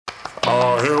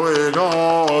Oh, here we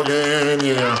go again,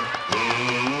 yeah.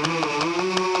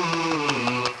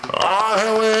 Oh,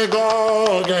 here we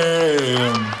go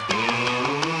again.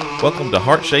 Welcome to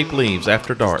Heart-Shaped Leaves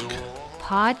After Dark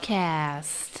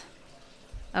Podcast.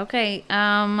 Okay,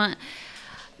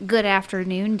 good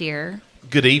afternoon, dear.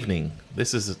 Good evening.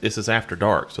 This is after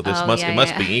dark, so it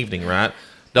must be evening, right?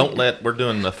 We're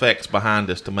doing effects behind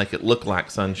us to make it look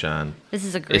like sunshine. This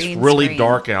is a green screen. It's really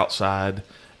dark outside,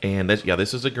 and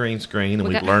this is a green screen, and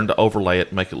we've learned to overlay it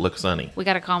and make it look sunny. We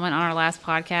got a comment on our last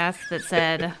podcast that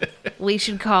said we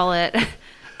should call it,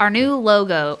 our new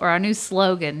logo or our new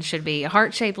slogan should be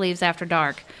Heart-Shaped Leaves After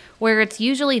Dark, where it's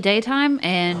usually daytime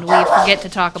and we forget to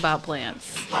talk about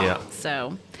plants. Yeah.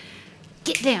 So,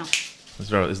 get down.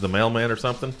 Is the mailman or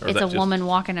something? Or it's a woman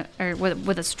walking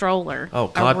with a stroller. Oh,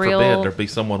 God forbid there be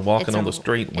someone walking on the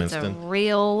street, Winston. It's a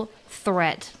real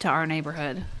threat to our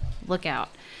neighborhood. Look out.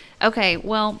 Okay,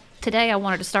 well, today I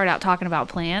wanted to start out talking about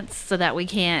plants so that we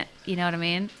can't, you know what I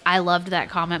mean? I loved that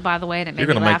comment, by the way, and it made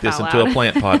me laugh out loud. You're going to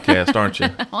make this into a plant podcast, aren't you?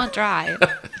 I want to try.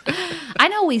 I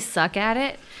know we suck at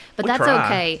it, but that's try.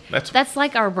 Okay. That's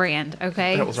like our brand,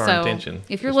 okay? That was our intention.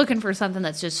 If you're looking for something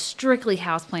that's just strictly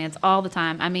houseplants all the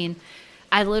time, I mean,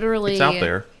 I literally... It's out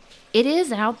there. It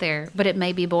is out there, but it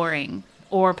may be boring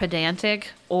or pedantic,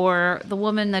 or the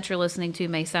woman that you're listening to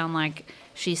may sound like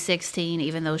she's 16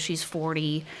 even though she's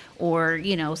 40, or,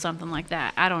 you know, something like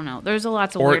that. I don't know. There's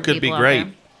lots of weird people out there. Or it could be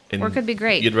great. Or it could be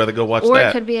great. You'd rather go watch or that. Or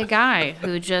it could be a guy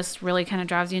who just really kind of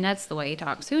drives you nuts the way he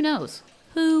talks. Who knows?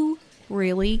 Who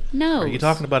really knows? Are you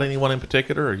talking about anyone in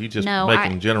particular, or are you just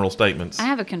making general statements? I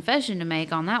have a confession to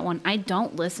make on that one. I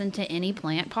don't listen to any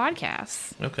plant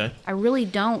podcasts. Okay. I really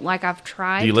don't. Like, I've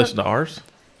tried. Do you listen to ours?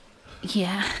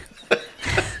 Yeah.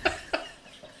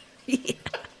 Yeah.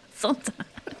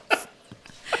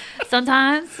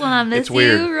 Sometimes when I miss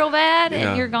you real bad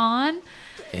and you're gone.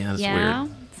 Yeah, that's weird.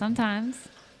 Sometimes.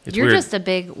 It's you're weird. Just a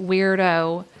big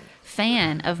weirdo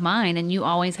fan of mine, and you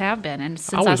always have been. And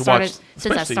since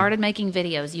I started making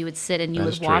videos, you would sit and you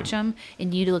would watch them,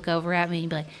 and you'd look over at me and you'd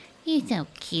be like, "You're so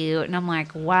cute," and I'm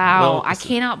like, "Wow, I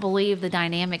cannot believe the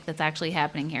dynamic that's actually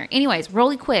happening here." Anyways,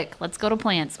 really quick, let's go to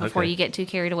plants before you get too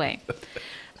carried away.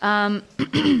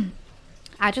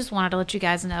 I just wanted to let you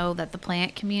guys know that the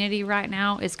plant community right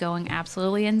now is going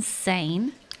absolutely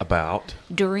insane. About?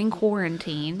 During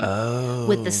quarantine. Oh.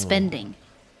 With the spending.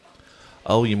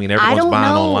 Oh, you mean everyone's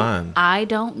buying online? I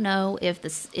don't know if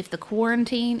the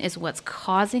quarantine is what's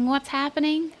causing what's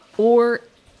happening, or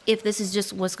if this is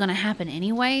just what's going to happen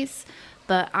anyways.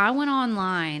 But I went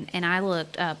online and I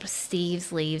looked up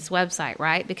Steve's Leaves website,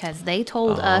 right? Because they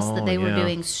told us that they were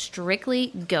doing strictly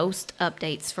ghost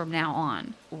updates from now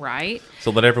on, right?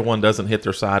 So that everyone doesn't hit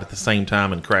their side at the same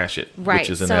time and crash it, which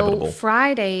is inevitable. So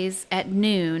Fridays at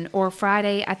noon, or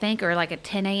Friday, I think, or like at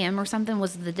 10 a.m. or something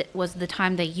was the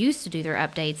time they used to do their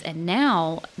updates. And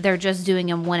now they're just doing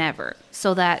them whenever,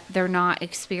 so that they're not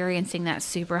experiencing that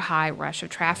super high rush of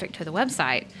traffic to the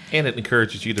website. And it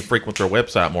encourages you to frequent their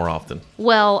website more often.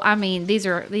 Well, I mean, these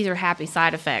are happy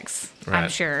side effects, right. I'm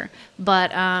sure.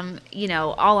 But, you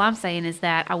know, all I'm saying is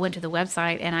that I went to the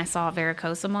website and I saw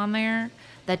varicosum on there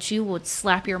that you would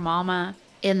slap your mama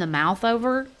in the mouth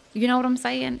over. You know what I'm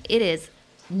saying? It is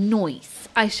nice.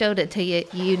 I showed it to you.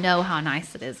 You know how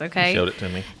nice it is, okay? You showed it to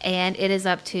me. And it is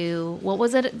up to, what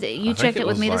was it? You checked it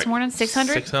with me this morning?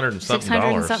 $600? $600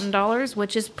 and something dollars,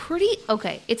 which is pretty,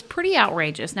 okay, it's pretty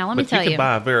outrageous. Now, let me tell you. But you can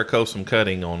buy a varicosum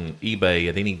cutting on eBay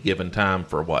at any given time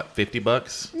for what,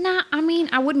 $50? Nah, I mean,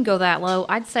 I wouldn't go that low.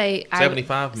 I'd say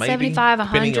 75, maybe? 75,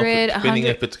 100, depending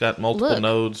if it's got multiple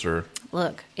nodes or...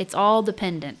 Look, it's all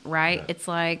dependent, right? Yeah. It's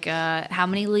like, how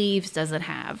many leaves does it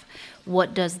have?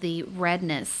 What does the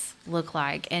redness look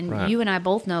like? And you and I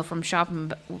both know from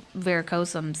shopping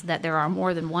varicosums that there are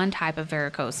more than one type of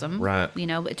varicosum. Right. You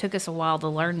know, it took us a while to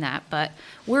learn that, but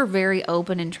we're very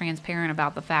open and transparent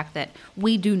about the fact that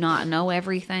we do not know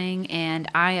everything. And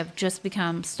I have just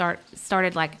become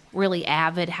started like really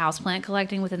avid houseplant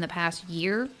collecting within the past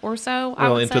year or so.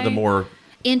 Well, into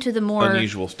the more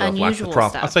unusual stuff.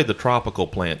 I'd say the tropical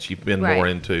plants you've been more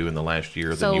into in the last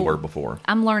year than you were before.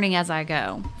 I'm learning as I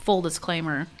go. Full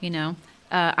disclaimer, you know.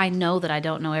 I know that I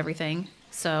don't know everything,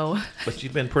 so... But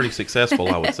you've been pretty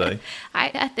successful, I would say.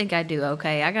 I think I do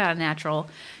okay. I got a natural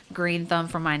green thumb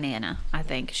from my Nana, I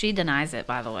think. She denies it,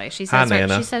 by the way. She says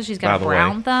Nana, she says she's got a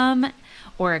brown thumb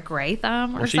or a gray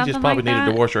thumb or something like that. Well, she just probably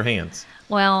needed to wash her hands.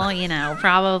 Well, you know,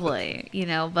 probably, you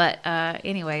know, but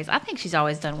anyways, I think she's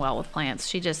always done well with plants.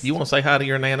 She just... You want to say hi to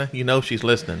your Nana? You know she's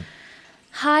listening.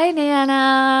 Hi,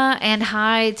 Nana, and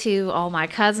hi to all my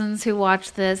cousins who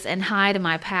watch this, and hi to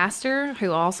my pastor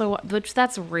who also, which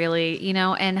that's really,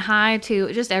 and hi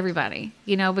to just everybody,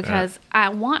 because I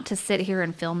want to sit here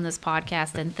and film this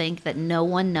podcast and think that no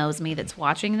one knows me that's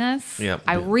watching this. Yep.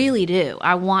 I really do.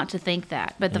 I want to think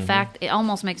that, but the fact, it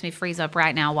almost makes me freeze up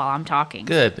right now while I'm talking.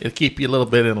 Good. It'll keep you a little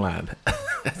bit in line.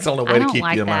 That's the only way to keep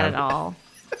like you in line. I don't like that at all.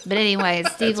 But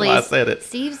anyways, Steve That's why I Leaves. said it.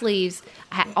 Steve Leaves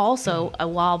also a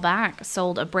while back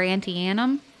sold a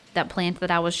Brantianum, that plant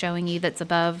that I was showing you that's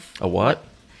above. A what?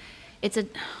 It's a.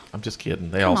 I'm just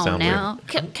kidding. They all Come on sound now.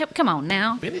 weird. Come on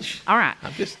now. Finish. All right.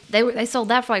 I'm just. They sold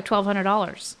that for like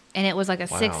 $1,200, and it was like a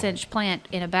Wow. 6-inch plant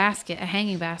in a basket, a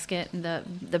hanging basket. And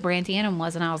the Brantianum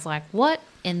was, and I was like, "What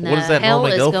in the What does that hell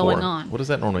normally is go going for? on?" What does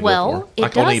that normally well, go for? it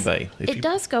Like does, on eBay. It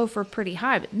does go for pretty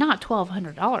high, but not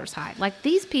 $1,200 high. Like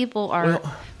these people are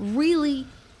really.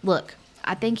 Look,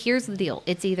 I think here's the deal.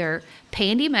 It's either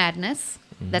Pandy Madness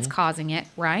that's causing it,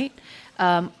 right?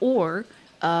 Or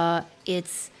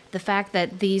it's the fact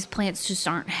that these plants just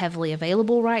aren't heavily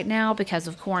available right now because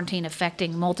of quarantine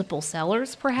affecting multiple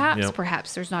sellers, perhaps. Yep.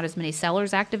 Perhaps there's not as many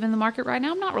sellers active in the market right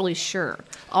now. I'm not really sure.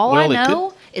 All Well, I it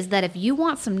know is that if you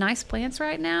want some nice plants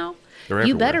right now, They're you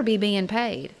everywhere. better be being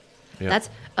paid. Yep. That's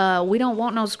we don't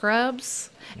want no scrubs.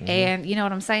 And you know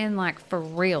what I'm saying? Like, for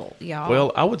real, y'all.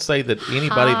 Well, I would say that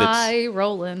anybody High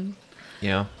rolling.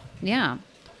 yeah. Yeah.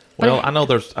 Well,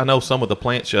 But- I know some of the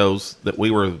plant shows that we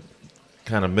were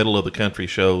kind of middle of the country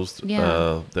shows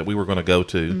Yeah. that we were going to go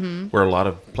to, where a lot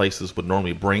of places would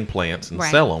normally bring plants and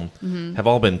Right. sell them, have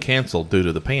all been canceled due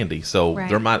to the pandy. So Right.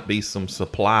 there might be some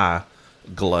supply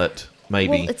glut, maybe.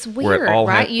 Well, it's where it weird, all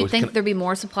right? had- You'd think there'd be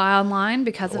more supply online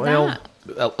because of well, that.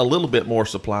 a little bit more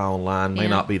supply online may Yeah.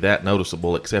 not be that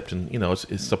noticeable, except in,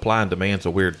 it's supply and demand's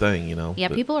a weird thing, Yeah,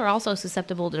 but- people are also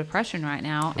susceptible to depression right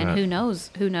now, and Right. who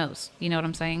knows? You know what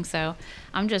I'm saying? So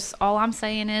all I'm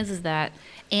saying is that,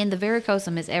 and the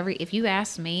varicosum is if you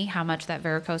asked me how much that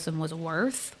varicosum was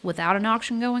worth without an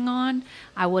auction going on,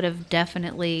 I would have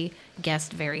definitely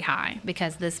guessed very high,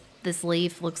 because this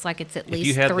leaf looks like it's at you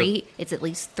least had it's at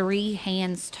least 3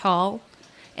 hands tall.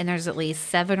 And there's at least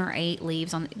 7 or 8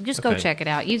 leaves on. Just go Okay. check it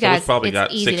out. You So guys, it's probably it's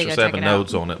got easy 6 to or go 7 check it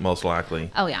nodes out. on it, most likely.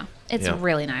 Oh yeah, it's Yeah. a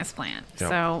really nice plant. Yep.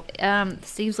 So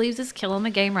Steve's Leaves is killing the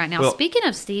game right now. Well- Speaking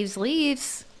of Steve's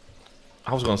Leaves,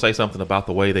 I was going to say something about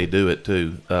the way they do it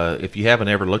too. If you haven't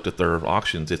ever looked at their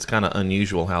auctions, it's kind of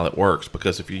unusual how it works,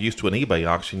 because if you're used to an eBay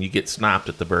auction, you get sniped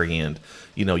at the very end.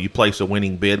 You place a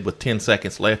winning bid with 10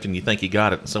 seconds left, and you think you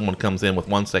got it, and someone comes in with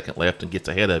 1 second left and gets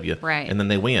ahead of you, Right. and then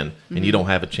they win, and you don't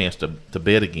have a chance to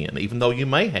bid again, even though you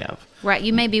may have. right?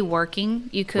 You may be working.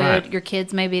 You could. Right. Your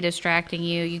kids may be distracting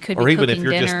you. You could Or be even if cooking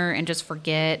you're just- dinner and just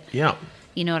forget. Yeah.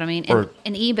 You know what I mean? Or-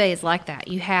 And eBay is like that.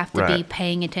 You have to be Right.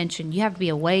 paying attention. You have to be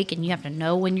awake, and you have to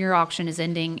know when your auction is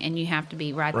ending, and you have to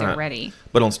be right there Right. ready.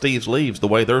 But on Steve's Leaves, the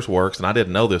way theirs works, and I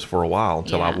didn't know this for a while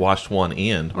until I Yeah. watched one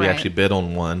end. We Right. actually bid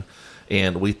on one,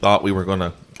 and we thought we were going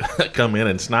to come in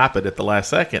and snipe it at the last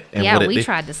second. And Yeah, what it we did-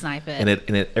 tried to snipe it. And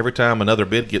it every time another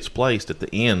bid gets placed at the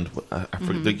end, I Mm-hmm.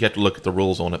 forget, you have to look at the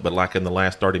rules on it, but like in the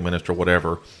last 30 minutes or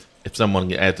whatever, if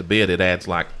someone adds a bid, it adds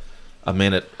like a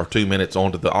minute or 2 minutes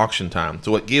onto the auction time.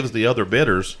 So it gives the other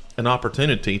bidders an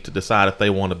opportunity to decide if they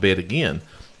want to bid again.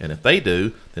 And if they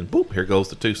do, then boop, here goes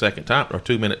the 2-second time or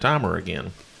 2-minute timer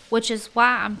again. Which is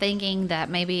why I'm thinking that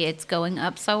maybe it's going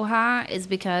up so high, is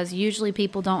because usually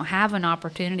people don't have an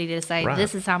opportunity to say, Right.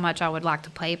 this is how much I would like to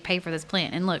pay for this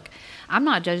plant. And look, I'm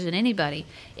not judging anybody.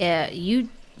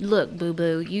 Look,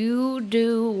 boo-boo, you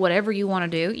do whatever you want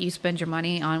to do. You spend your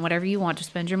money on whatever you want to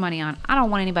spend your money on. I don't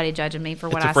want anybody judging me for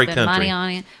what It's a I free spend money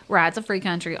country. on. Right, it's a free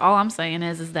country. All I'm saying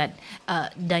is that,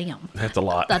 damn. That's a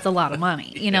lot. That's a lot of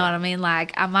money. You know what I mean?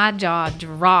 Like, my jaw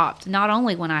dropped, not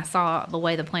only when I saw the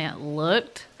way the plant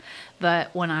looked,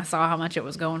 but when I saw how much it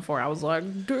was going for. I was like,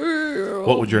 damn.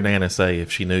 What would your Nana say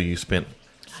if she knew you spent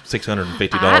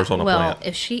 $650 on a well, plant?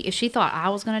 if she thought I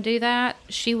was going to do that,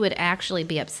 she would actually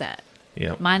be upset.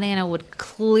 Yeah. My Nana would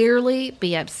clearly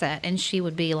be upset, and she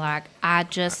would be like, I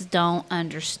just don't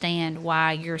understand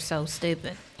why you're so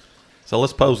stupid. So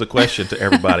let's pose a question to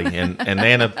everybody, and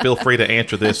Nana, feel free to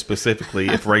answer this specifically.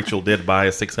 If Rachel did buy a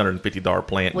 $650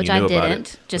 plant, Which and you I knew about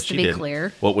didn't, it, just but to she be didn't,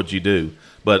 clear. what would you do?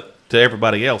 But to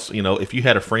everybody else, if you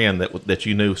had a friend that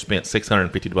you knew spent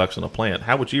 $650 on a plant,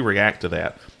 how would you react to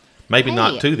that? Maybe Hey,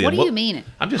 not to them. what do you mean?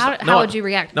 I'm just. How would you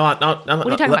react? No, What are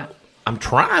you talking about? I'm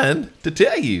trying to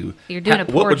tell you. You're doing a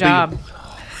what poor would be- job.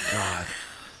 God.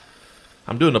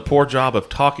 I'm doing a poor job of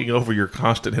talking over your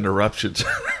constant interruptions.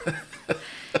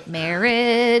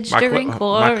 Marriage during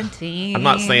quarantine. I'm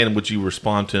not saying would you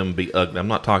respond to him and be ugly. I'm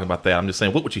not talking about that. I'm just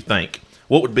saying, what would you think?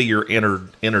 what would be your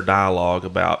inner dialogue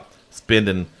about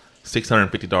spending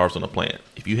 $650 on a plant?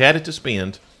 If you had it to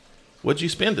spend, would you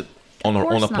spend it on a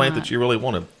course plant not. that you really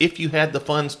wanted? If you had the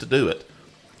funds to do it.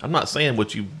 I'm not saying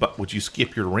would you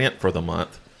skip your rent for the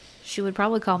month. She would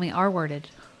probably call me R-worded,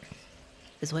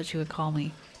 is what she would call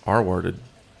me. R-worded.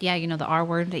 Yeah, you know the R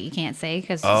word that you can't say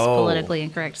because it's Oh. politically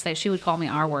incorrect to say. She would call me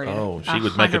R-worded. Oh, she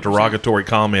would make a 100%. derogatory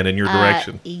comment in your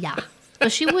direction. Yeah.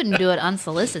 But she wouldn't do it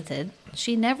unsolicited.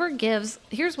 She never gives.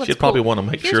 Here's what's She'd probably cool. want to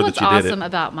make Here's sure what's that you did it. awesome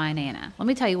about my Nana. Let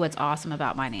me tell you what's awesome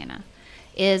about my Nana.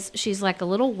 Is she's like a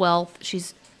little wealth.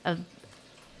 She's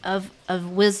of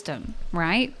wisdom,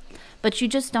 right? But you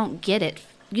just don't get it.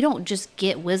 You don't just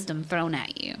get wisdom thrown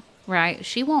at you, right?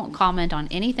 She won't comment on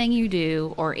anything you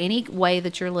do or any way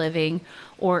that you're living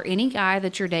or any guy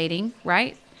that you're dating,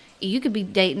 right? You could be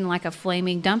dating like a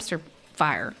flaming dumpster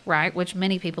fire, right? Which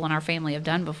many people in our family have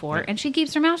done before. And she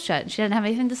keeps her mouth shut and she doesn't have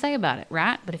anything to say about it,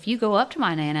 right? But if you go up to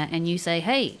my Nana and you say,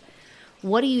 hey,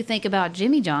 what do you think about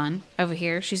Jimmy John over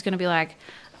here? She's going to be like,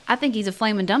 I think he's a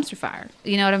flaming dumpster fire.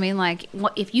 You know what I mean? Like,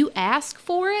 if you ask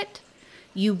for it,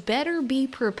 you better be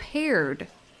prepared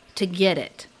to get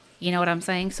it. You know what I'm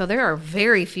saying? So there are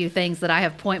very few things that I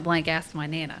have point blank asked my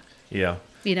Nana. Yeah.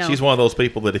 You know. She's one of those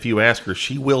people that if you ask her,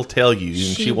 she will tell you, and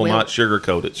she will not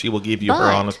sugarcoat it. She will give you her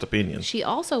But honest opinion. She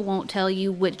also won't tell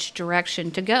you which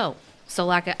direction to go. So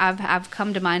like I've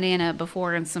come to my Nana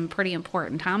before in some pretty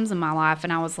important times in my life,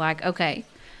 and I was like, okay,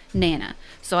 Nana.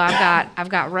 So I've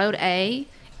got road A,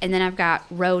 and then I've got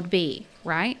road B,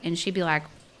 right? And she'd be like,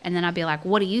 and then I'd be like,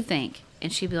 what do you think?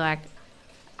 And she'd be like,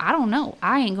 I don't know.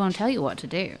 I ain't going to tell you what to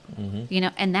do. Mm-hmm. You know,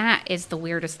 and that is the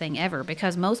weirdest thing ever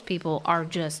because most people are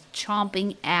just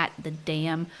chomping at the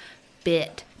damn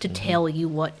bit to Mm-hmm. tell you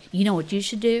what you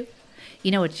should do. You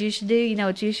know what you should do. You know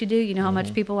what you should do. You know how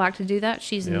much people like to do that.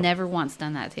 She's Mm-hmm. Yep. never once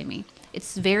done that to me.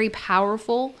 It's very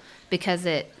powerful because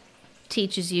it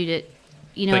teaches you to,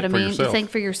 you know Think what I for mean? To yourself. think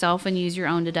for yourself and use your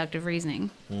own deductive reasoning.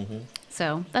 Mm-hmm.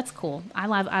 So that's cool. I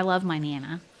love my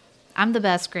Nana. I'm the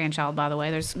best grandchild, by the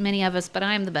way. There's many of us, but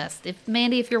I am the best. If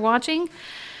Mandy, if you're watching,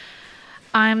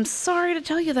 I'm sorry to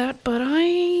tell you that, but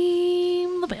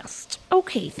I'm the best.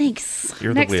 Okay, thanks.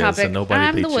 You're the Next whiz, topic. and nobody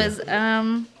I'm the beats you.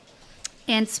 whiz.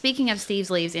 And speaking of Steve's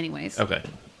leaves, anyways, Okay.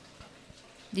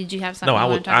 did you have something No, you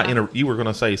want to talk about? you were going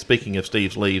to say, speaking of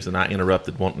Steve's leaves, and I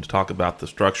interrupted wanting to talk about the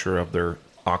structure of their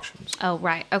auctions. Oh,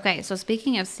 right. Okay, so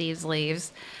speaking of Steve's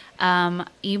leaves,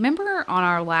 you remember on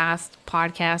our last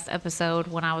podcast episode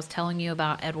when I was telling you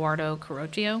about Eduardo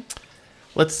Carocchio?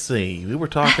 Let's see. We were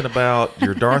talking about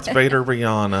your Darth Vader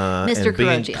Rihanna Mr. and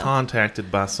being Carocchio. contacted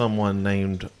by someone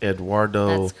named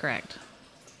Eduardo That's correct.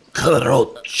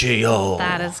 Carocchio.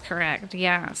 That is correct.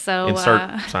 Yeah. So Insert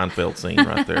Seinfeld scene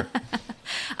right there.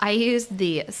 I used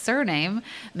the surname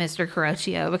Mr.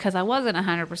 Carocchio because I wasn't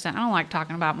 100%. I don't like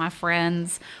talking about my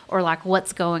friends or like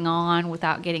what's going on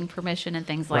without getting permission and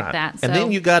things like Right. that. So, And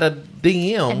then you got a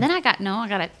DM. and then I got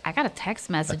a text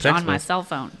message text on my message. cell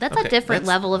phone. That's Okay, a different that's-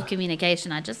 level of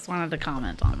communication. I just wanted to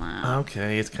comment on that.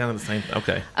 Okay, it's kind of the same.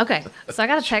 Okay. Okay, so I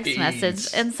got a text Jeez. message,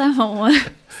 and someone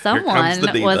the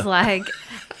diva. was like,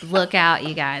 "Look out,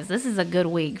 you guys! This is a good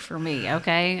week for me.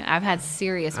 Okay, I've had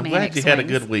serious I'm manic glad you had a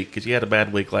swings. good week because you had a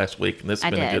bad week last week, and this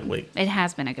has I been did. a good week. It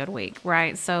has been a good week,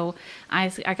 right? So I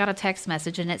got a text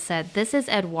message, and it said, "This is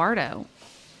Eduardo.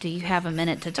 Do you have a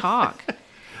minute to talk?"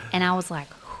 And I was like,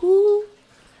 "Who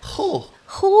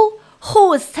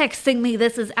is texting me?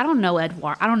 This is I don't know I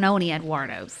don't know any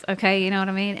Eduardos. Okay, you know what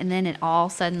I mean?" And then it all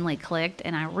suddenly clicked,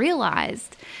 and I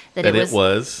realized that That it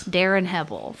was Darren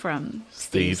Hebel from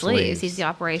Steve's Steve's Leaves. Leaves. He's the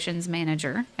operations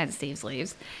manager at Steve's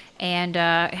Leaves. And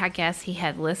I guess he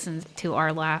had listened to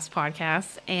our last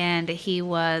podcast, and he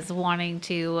was wanting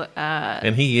to.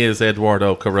 And he is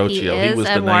Eduardo Carocchio. He is was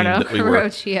Eduardo the name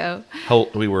that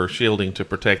Carocchio. we were shielding to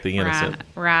protect the innocent.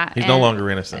 Right. He's no And longer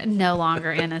innocent. No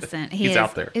longer innocent. He He's is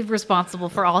out there. responsible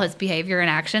for all his behavior and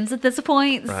actions at this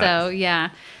point. Right. So yeah,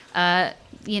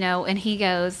 and he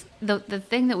goes. The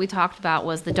thing that we talked about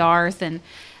was the Darth and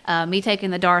me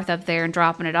taking the Darth up there and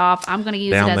dropping it off. I'm going to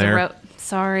use Down it as there. a road.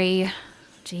 Sorry,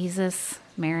 Jesus,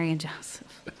 Mary, and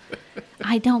Joseph.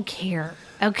 I don't care.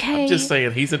 Okay. I'm just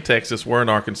saying, he's in Texas. We're in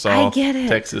Arkansas. I get it.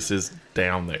 Texas is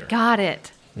down there. Got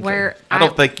it. Okay. Where I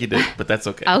don't think you do, but that's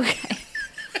okay. Okay.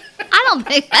 I don't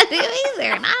think I do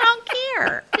either, and I don't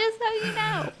care. Just so you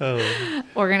know. Oh.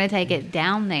 We're going to take it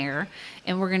down there,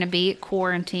 and we're going to be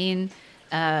quarantine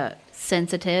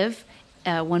sensitive,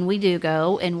 when we do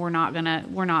go, and we're not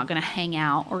gonna hang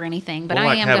out or anything. But We'll I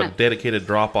like am have gonna a dedicated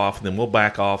drop off, and then we'll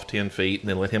back off 10 feet, and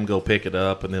then let him go pick it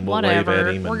up, and then we'll whatever. wave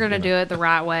at him. We're gonna do it the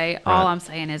right way. Right. All I'm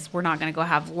saying is we're not gonna go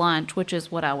have lunch, which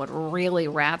is what I would really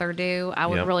rather do. I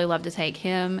would Yep. really love to take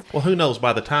him. Well, who knows?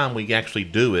 By the time we actually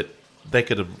do it, they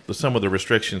could have some of the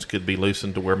restrictions could be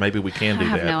loosened to where maybe we can do I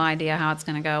have that. no idea how it's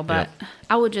going to go, but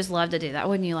I would just love to do that.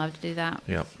 Wouldn't you love to do that?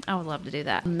 Yep. I would love to do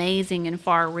that. Amazing and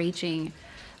far-reaching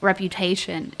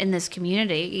reputation in this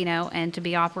community, you know, and to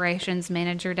be operations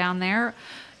manager down there,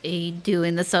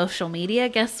 doing the social media,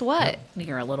 guess what?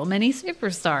 You're a little mini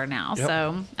superstar now. Yep.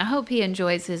 So I hope he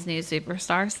enjoys his new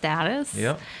superstar status.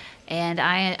 Yep. And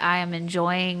I am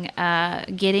enjoying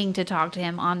getting to talk to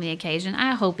him on the occasion.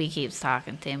 I hope he keeps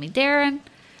talking to me. Darren,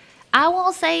 I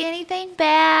won't say anything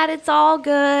bad. It's all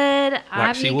good.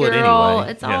 I'm she your would girl.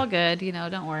 anyway. It's Yeah. all good. You know,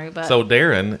 don't worry. But So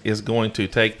Darren is going to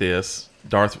take this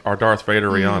Darth Vader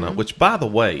Mm-hmm. Rihanna, which, by the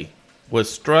way, was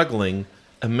struggling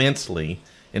immensely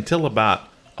until about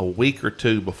a week or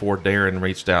two before Darren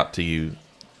reached out to you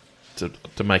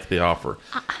to make the offer.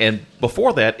 And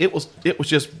before that, it was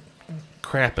just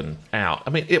crapping out. I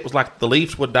mean, it was like the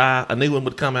leaves would die, a new one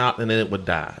would come out, and then it would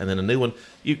die, and then a new one.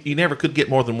 You never could get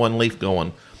more than one leaf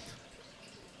going.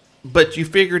 But you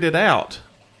figured it out,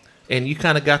 and you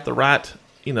kind of got the right,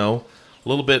 you know, a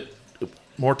little bit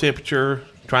more temperature,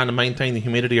 trying to maintain the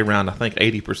humidity around, I think,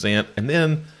 80%. And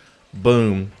then,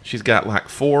 boom, she's got like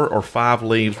 4 or 5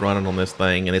 leaves running on this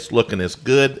thing, and it's looking as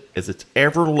good as it's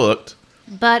ever looked.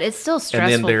 But it's still And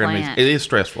stressful. then plant. it is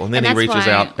stressful. And then And he that's reaches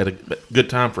why- out at a good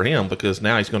time for him, because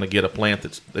now he's going to get a plant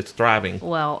that's thriving.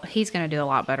 Well, he's going to do a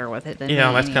lot better with it than Yeah,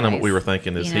 me that's kind of what anyways, we were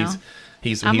thinking. Is you know?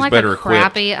 he's I'm like better a equipped.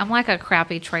 crappy. I'm like a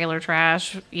crappy trailer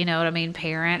trash. You know what I mean?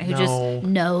 Parent who No. just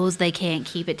knows they can't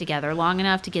keep it together long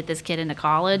enough to get this kid into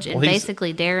college. And Well, he's-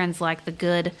 basically, Darren's like the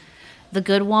good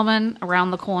woman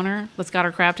around the corner that's got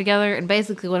her crap together. And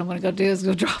basically, what I'm going to go do is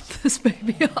go drop this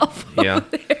baby off. Yeah. over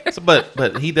there. So,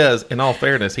 but he does. In all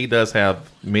fairness, he does have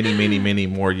many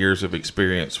more years of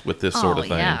experience with this sort Oh, of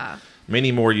thing. yeah.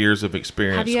 Many more years of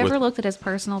experience. Have you with, ever looked at his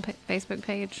personal Facebook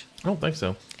page? I don't think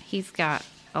so. He's got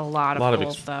a lot of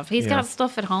cool stuff. He's yeah. got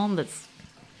stuff at home that's.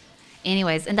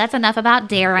 Anyways, and that's enough about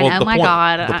Darren. Well, Oh my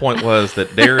God. The point was that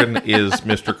Darren is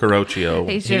Mr. Carocchio.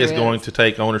 He sure is is. going to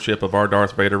take ownership of our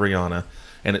Darth Vader Rihanna,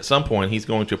 and at some point he's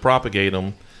going to propagate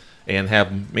them and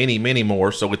have many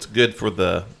more. So it's good for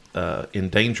the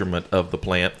endangerment of the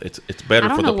plant. It's better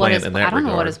for the plant in that I don't know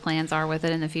what regard. his plans are with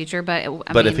it in the future, but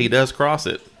But if he does cross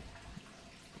it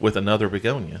with another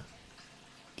begonia,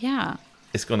 yeah,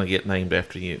 it's going to get named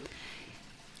after you.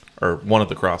 Or one of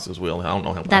the crosses will. I don't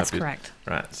know how. That's happy- correct.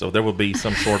 Right. So there will be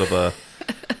some sort of a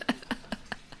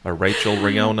Rachel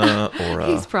Riona or a,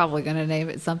 he's probably going to name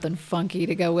it something funky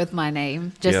to go with my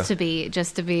name, just Yeah. to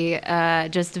be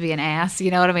an ass. You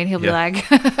know what I mean? He'll be Yeah.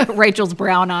 like Rachel's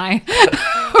brown eye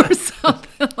or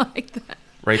something like that.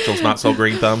 Rachel's not so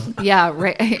green thumb. Yeah,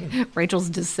 Rachel's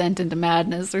descent into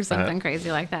madness or something Right.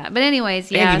 crazy like that. But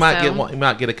anyways, yeah, And he might so, get one, he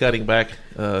might get a cutting back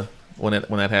when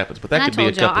that happens. But that And I could be a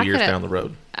told y'all, couple I years coulda- down the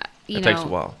road. you It know, takes a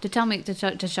while.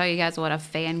 to show you guys what a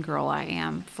fangirl I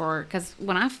am for, because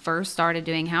when I first started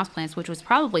doing houseplants, which was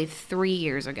probably 3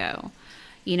 years ago,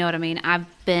 you know what I mean? I've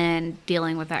been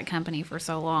dealing with that company for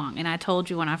so long, and I told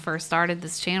you when I first started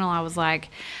this channel, I was like,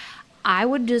 I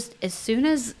would just as soon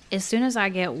as I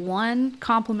get one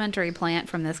complimentary plant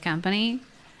from this company,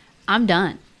 I'm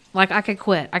done. Like, I could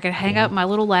quit. I could hang up my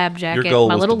little lab jacket, goal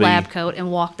my was little to be- lab coat,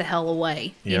 and walk the hell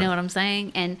away. You Yeah. know what I'm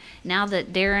saying? And now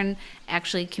that Darren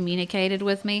actually communicated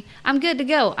with me, I'm good to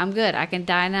go. I'm good. I can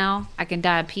die now. I can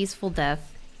die a peaceful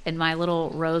death in my little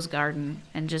rose garden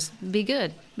and just be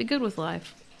good. Be good with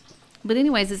life. But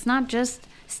anyways, it's not just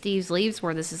Steve's Leaves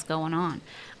where this is going on.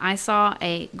 I saw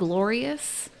a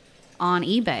Glorious on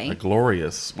eBay. A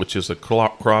glorious, which is a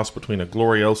cross between a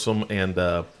gloriosum and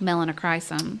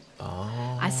Melanochrysum.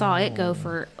 I saw it go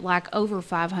for like over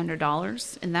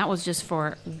 $500, and that was just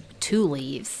for 2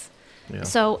 leaves. yeah.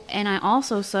 So, and I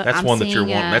also saw That's I'm one that you're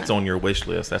seeing, wanting. That's on your wish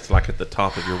list. That's like at the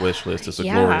top of your wish list. Is a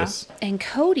yeah. glorious. And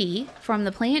Cody from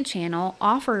the Plant Channel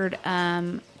offered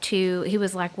he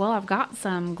was like, well, I've got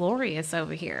some Glorious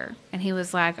over here, and he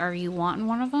was like, are you wanting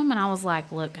one of them? And I was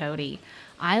like, look, Cody,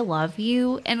 I love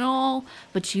you and all,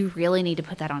 but you really need to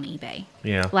put that on eBay.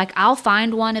 Yeah. Like, I'll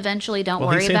find one eventually. Don't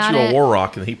Well, he worry sent about you it. a War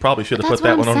Rock, and he probably should have That's put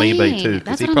that what one I'm on eBay saying. too, because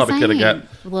That's he what I'm probably could have saying.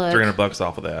 got Look, $300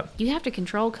 off of that. You have to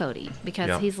control Cody because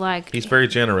Yeah. he's like He's very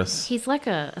generous. he's like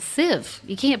a sieve.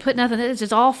 You can't put nothing. It's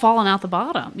just all falling out the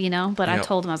bottom, you know. But I Yep.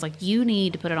 told him, I was like, you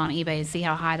need to put it on eBay and see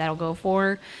how high that'll go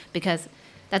for, because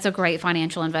that's a great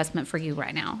financial investment for you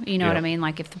right now. You know what Yeah. I mean?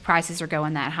 Like if the prices are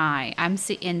going that high, I'm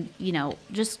seeing,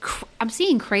 I'm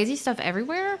seeing crazy stuff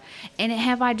everywhere. And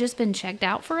have I just been checked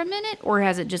out for a minute, or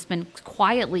has it just been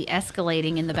quietly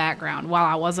escalating in the background while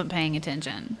I wasn't paying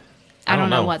attention? I don't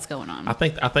know what's going on. I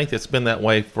think it's been that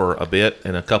way for a bit,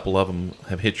 and a couple of them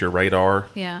have hit your radar.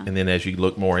 Yeah. And then as you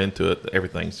look more into it,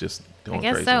 everything's just going I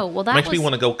guess crazy. so. Well, that makes me was-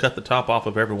 want to go cut the top off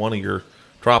of every one of your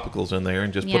tropicals in there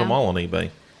and just put Yeah. them all on eBay.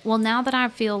 Well, now that I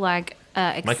feel like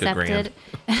Make a grand. accepted,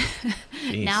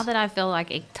 Jeez. now that I feel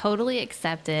like totally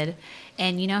accepted,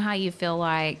 and you know how you feel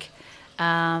like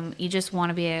you just want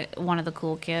to be one of the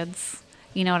cool kids.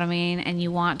 You know what I mean? And you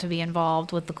want to be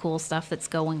involved with the cool stuff that's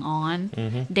going on.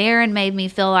 Mm-hmm. Darren made me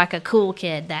feel like a cool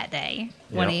kid that day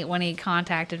when Yep. he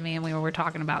contacted me and we were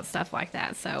talking about stuff like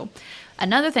that. So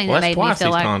another thing Well, that that's made me twice feel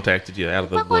he's like contacted you out of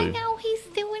the well, I blue. know he's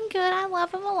doing good. I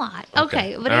love him a lot.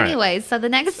 Okay. Okay, but All right. anyway, so the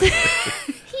next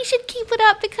he should keep it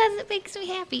up because it makes me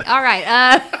happy. All right.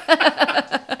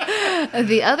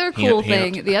 The other cool Hint,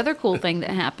 hint. thing, the other cool thing that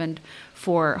happened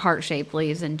for Heart Shaped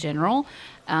Leaves in general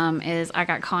is I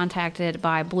got contacted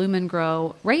by Bloom and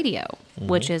Grow Radio,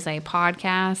 which is a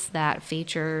podcast that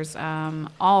features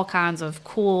all kinds of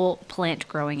cool plant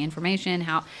growing information,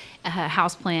 how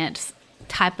houseplants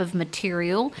type of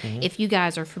material. If you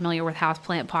guys are familiar with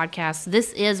houseplant podcasts,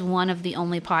 this is one of the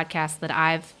only podcasts that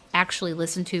I've actually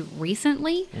listened to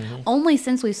recently, only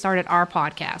since we started our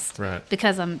podcast. Right.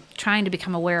 Because I'm trying to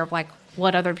become aware of like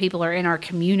what other people are in our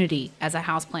community as a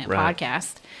houseplant Right.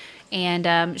 podcast.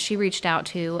 And she reached out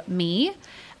to me,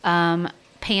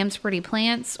 Pam's Pretty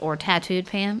Plants, or Tattooed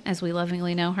Pam, as we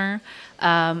lovingly know her.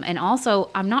 And also,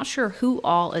 I'm not sure who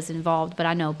all is involved, but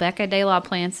I know Becca De La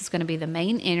Plants is going to be the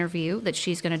main interview that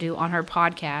she's going to do on her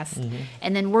podcast.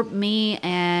 And then me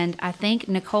and I think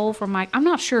Nicole from I'm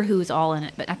not sure who's all in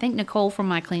it, but I think Nicole from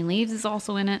My Clean Leaves is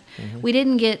also in it. We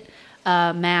didn't get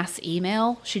mass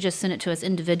email. She just sent it to us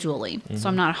individually. So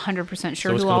I'm not 100% sure So it's who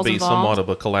going to all's be involved. somewhat of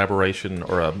a collaboration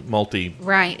or a multi.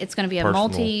 Right. It's going to be a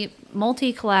Personal.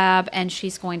 multi collab, and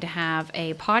she's going to have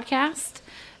a podcast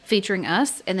featuring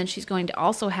us, and then she's going to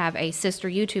also have a sister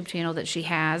YouTube channel that she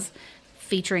has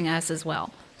featuring us as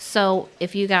well. So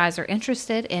if you guys are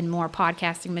interested in more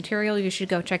podcasting material, you should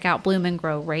go check out Bloom and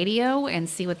Grow Radio and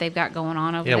see what they've got going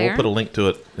on over Yeah, there. we'll put a link to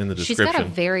it in the She's description. got a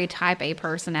very type A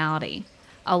personality.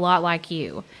 A lot like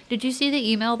you. Did you see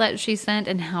the email that she sent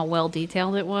and how well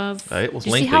detailed it was? It was Did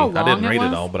you see lengthy. how I didn't long read it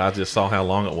was? all, but I just saw how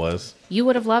long it was. You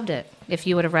would have loved it if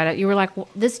you would have read it. You were like,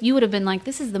 this. You would have been like,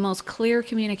 this is the most clear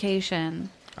communication.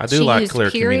 I do like used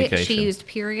clear communication. She used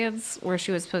periods where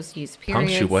she was supposed to use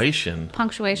periods. Punctuation.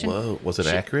 Punctuation. Whoa, was it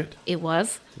accurate? It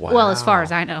was. Well, as far Wow.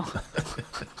 as I know.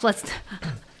 Let's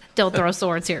don't throw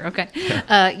swords here, okay?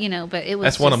 But it was.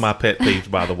 That's one of just- my pet peeves,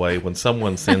 by the way. When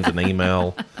someone sends an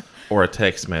email or a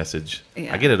text message,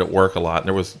 Yeah. I get it at work a lot. And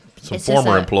there was some it's just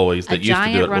former a- employees that a used to do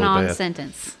giant it really run-on bad.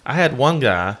 sentence. I had one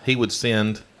guy. He would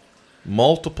send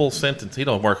multiple sentences. He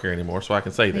don't work here anymore, so I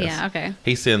can say this. Yeah, okay.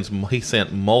 He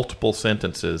sent multiple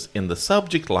sentences in the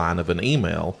subject line of an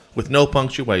email with no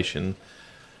punctuation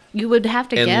You would have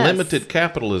to and guess. limited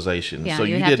capitalization. Yeah, so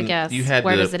you'd you have to didn't. guess. You had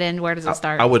Where to, does it end? Where does it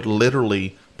start? I would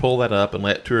literally pull that up and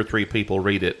let 2 or 3 people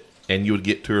read it, and you would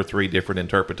get 2 or 3 different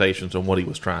interpretations on what he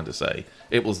was trying to say.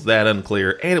 It was that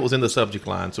unclear, and it was in the subject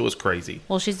line, so it was crazy.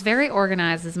 Well, she's very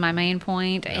organized is my main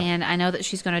point, and I know that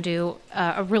she's going to do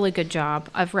a really good job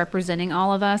of representing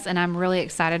all of us, and I'm really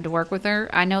excited to work with her.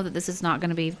 I know that this is not going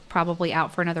to be probably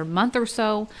out for another month or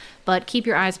so, but keep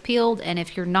your eyes peeled, and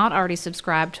if you're not already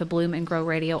subscribed to Bloom and Grow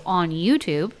Radio on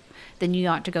YouTube, then you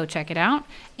ought to go check it out.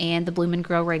 And the Bloom and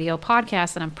Grow Radio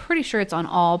podcast, and I'm pretty sure it's on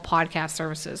all podcast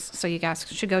services, so you guys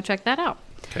should go check that out.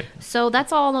 Okay. So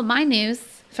that's all of my news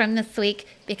from this week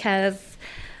because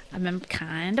I'm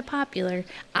kind of popular.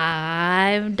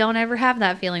 I don't ever have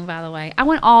that feeling, by the way. I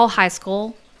went all high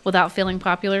school without feeling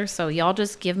popular, so y'all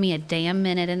just give me a damn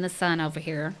minute in the sun over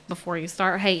here before you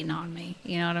start hating on me.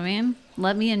 You know what I mean?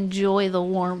 Let me enjoy the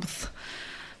warmth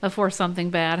before something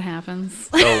bad happens.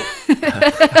 So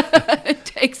It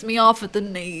takes me off at the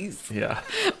knees. yeah,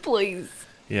 Please.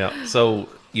 yeah. So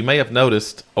you may have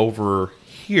noticed over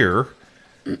here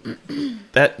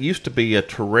that used to be a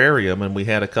terrarium, and we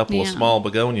had a couple of Yeah. small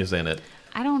begonias in it.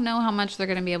 I don't know how much they're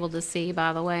going to be able to see,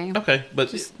 by the way. Okay, but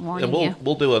Just warning and you.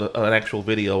 we'll do an actual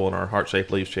video on our Heart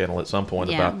Shaped Leaves channel at some point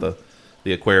Yeah. about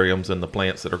the aquariums and the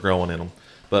plants that are growing in them.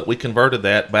 But we converted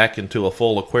that back into a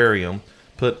full aquarium.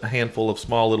 Put a handful of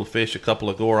small little fish, a couple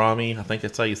of gourami. I think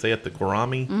that's how you say it, the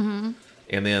gourami. Mm-hmm.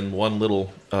 And then one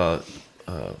little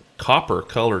copper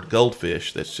colored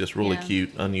goldfish that's just really Yeah.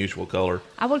 cute, unusual color.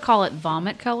 I would call it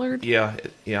vomit colored. Yeah,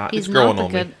 He's it's growing not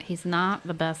on the me. He's not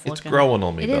the best looking. It's growing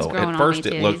on me It though. is growing At on first,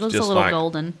 me too. it He looks looks just a little like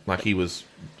golden. like he was.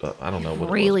 I don't know what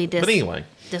Really it was. But anyway,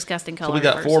 disgusting color. so we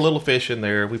got at 4 first. little fish in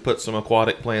there. We put some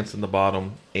aquatic plants in the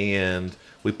bottom, and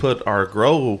we put our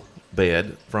grow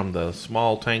bed from the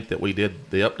small tank that we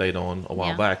did the update on a while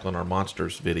Yeah. back on our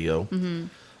monsters video.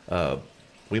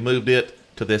 We moved it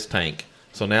to this tank.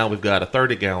 So now we've got a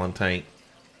 30-gallon tank,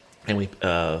 and we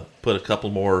put a couple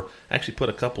more. Actually, put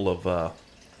a couple of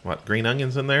green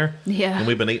onions in there. Yeah. And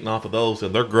we've been eating off of those,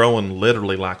 and they're growing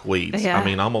literally like weeds. Yeah. I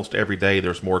mean, almost every day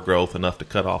there's more growth, enough to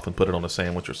cut off and put it on a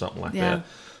sandwich or something like Yeah. that.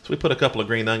 So we put a couple of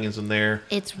green onions in there.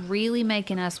 It's really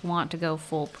making us want to go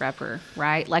full prepper,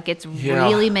 right? Like it's Yeah.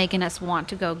 really making us want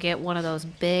to go get one of those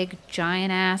big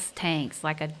giant ass tanks,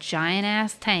 like a giant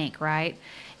ass tank, right?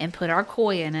 And put our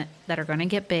koi in it that are going to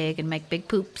get big and make big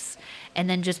poops, and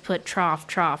then just put trough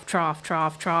Right.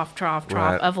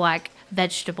 of like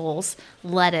vegetables,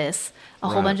 lettuce, a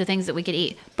whole Right. bunch of things that we could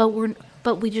eat.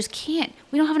 But we just can't.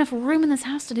 We don't have enough room in this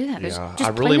house to do that. There's Yeah, just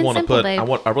I really plain and want to simple, put.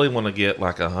 babe. I really want to get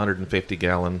like a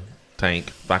 150-gallon tank.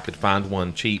 If I could find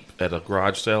one cheap at a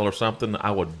garage sale or something, I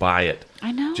would buy it.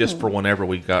 I know. Just for whenever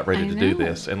we got ready I to do know.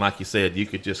 this. And like you said, you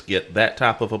could just get that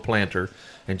type of a planter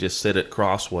and just sit it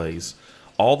crossways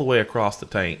all the way across the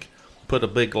tank. Put a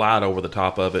big light over the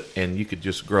top of it, and you could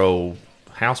just grow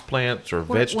houseplants or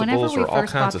Whenever vegetables we or all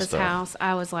first bought kinds of this stuff. house,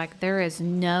 I was like, there is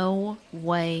no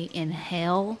way in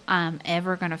hell I'm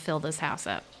ever going to fill this house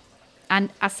up.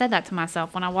 I said that to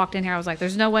myself when I walked in here. I was like,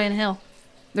 there's no way in hell.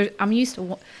 I'm used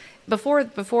to, before,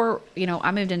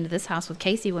 I moved into this house with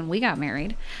Casey when we got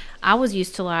married, I was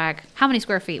used to like, how many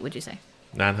square feet would you say?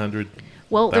 900.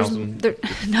 Well, there's 1,000.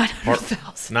 not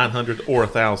 900,000 900 or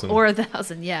 1,000. or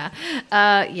 1,000. Yeah.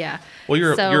 Yeah.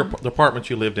 Well, So- the apartment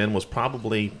you lived in was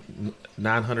probably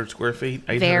 900 square feet,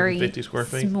 850 square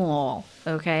feet. Small,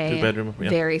 okay? 2-bedroom, yeah.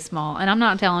 Very small. And I'm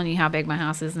not telling you how big my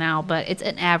house is now, but it's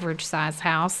an average size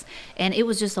house. And it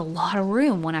was just a lot of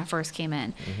room when I first came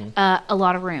in. A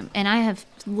lot of room. And I have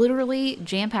literally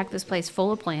jam-packed this place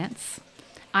full of plants.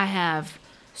 I have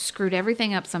screwed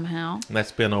everything up somehow. And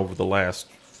that's been over the last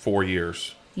 4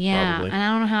 years. Yeah, Probably. and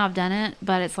I don't know how I've done it,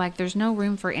 but it's like there's no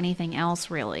room for anything else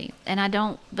really. And I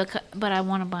don't, but I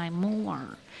want to buy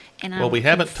more. And Well, I'm we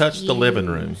haven't touched the living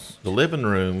room. confused. The living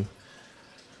room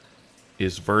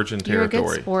is virgin You're a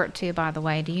territory. good sport too, by the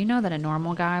way. Do you know that a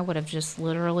normal guy would have just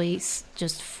literally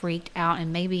just freaked out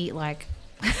and maybe like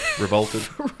Revolted.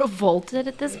 revolted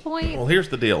at this point? Well, here's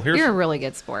the deal. You're a really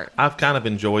good sport. I've kind of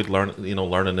enjoyed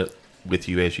learning it with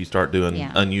you as you start doing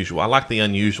Yeah. unusual. I like the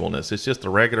unusualness. It's just the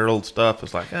regular old stuff.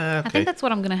 It's like, okay. I think that's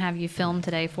what I'm gonna have you film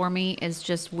today for me is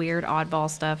just weird oddball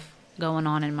stuff going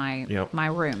on in my Yep. my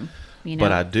room. You know?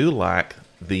 But I do like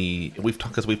we've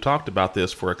talked about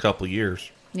this for a couple of years,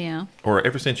 yeah, or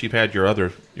ever since you've had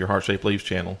your Heart Shaped Leaves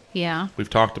channel. yeah. We've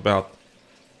talked about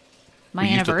My We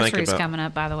used to think anniversary's about- coming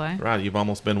up, by the way. right. You've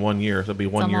almost been 1 year. It'll be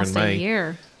It's 1 year in almost May. a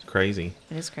year. It's crazy.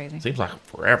 It is crazy. Seems like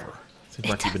forever. Seems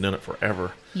like you've been doing it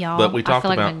forever. Y'all, But we I talked feel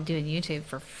like about I've been doing YouTube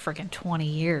for freaking 20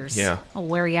 years. Yeah. I'll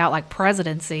wear you out like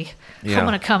presidency. Yeah. I'm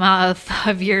going to come out of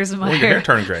 5 years of my well, your hair hair.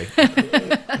 turned gray.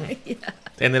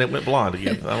 And then it went blonde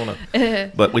again. I don't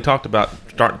know. But we talked about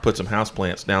starting to put some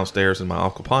houseplants downstairs in my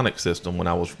aquaponics system when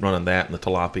I was running that and the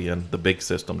tilapia and the big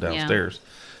system downstairs.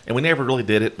 And we never really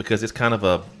did it because it's kind of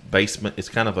a basement. It's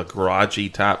kind of a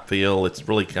garagey type feel. It's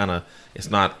really kind of,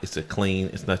 it's a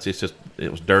clean, it's not, it's just, it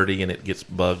was dirty and it gets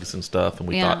bugs and stuff. And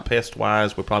we Yeah. thought pest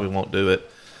wise, we probably won't do it.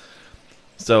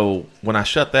 So when I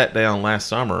shut that down last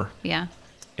summer Yeah.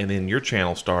 and then your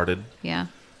channel started, Yeah.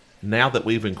 now that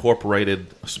we've incorporated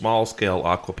small scale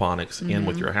aquaponics in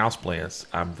with your houseplants,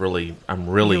 I'm really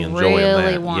You enjoying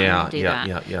really that. want Yeah, to do yeah,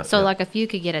 that. yeah. So, like, if you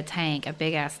could get a tank, a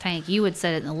big ass tank, you would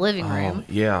set it in the living room.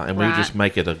 yeah, and we would Right. just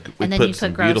make it we And then put you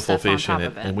some put gross beautiful stuff on fish in top it,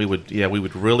 of it. and we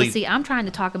would really But see, I'm trying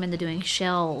to talk them into doing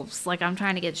shelves. Like, I'm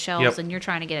trying to get shelves, Yep. and you're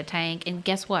trying to get a tank. And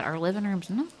guess what? Our living room's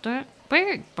not that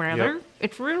big, brother. Yep.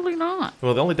 It's really not.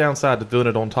 Well, the only downside to doing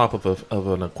it on top of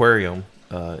an aquarium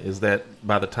is that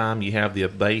by the time you have the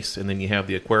base and then you have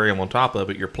the aquarium on top of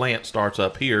it, your plant starts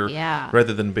up here Yeah.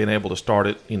 rather than being able to start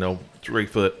it, 3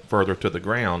 foot further to the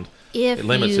ground. If It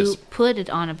limits you its- put it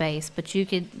on a base, but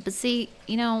see,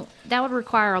 that would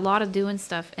require a lot of doing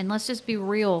stuff. And let's just be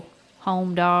real,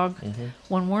 home dog. Mm-hmm.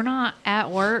 When we're not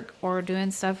at work or doing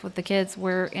stuff with the kids,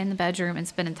 we're in the bedroom and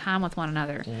spending time with one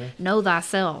another. Know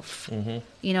thyself.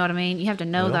 You know what I mean? You have to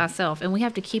know Mm-hmm. Well- thyself. And we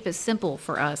have to keep it simple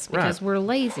for us because Right. we're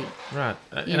lazy. Right.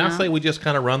 You And I know? say we just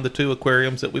kind of run the 2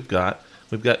 aquariums that we've got.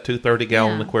 We've got 2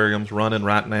 30-gallon Yeah. aquariums running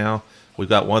right now. We've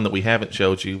got one that we haven't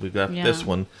showed you. We've got Yeah. this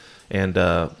one, and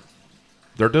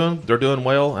they're doing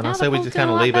well. And Yeah, I say they're we both just doing kind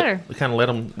a of lot leave better. it. We kind of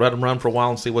let them run for a while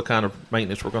and see what kind of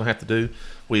maintenance we're going to have to do.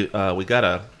 We got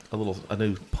a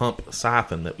new pump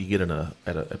siphon that you get at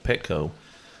a Petco.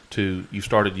 You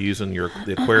started using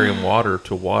the aquarium water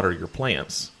to water your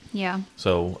plants. Yeah.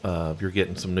 So you're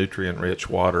getting some nutrient-rich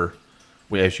water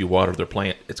as you water their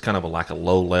plant. It's kind of like a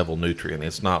low-level nutrient.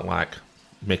 It's not like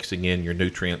mixing in your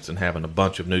nutrients and having a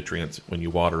bunch of nutrients when you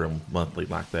water them monthly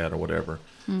like that or whatever.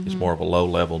 It's more of a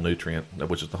low-level nutrient,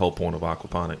 which is the whole point of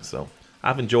aquaponics. So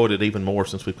I've enjoyed it even more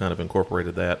since we've kind of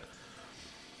incorporated that.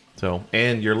 So,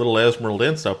 and your little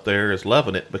Esmeraldince up there is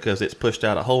loving it because it's pushed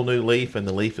out a whole new leaf, and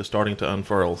the leaf is starting to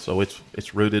unfurl. So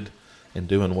it's rooted and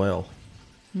doing well.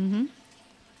 Mm-hmm.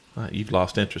 You've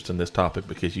lost interest in this topic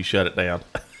because you shut it down.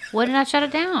 What did I shut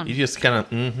it down? You just kind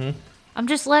of, I'm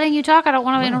just letting you talk. I don't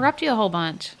want to interrupt you a whole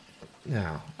bunch.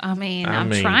 No. I mean, I I'm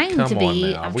mean, trying come to on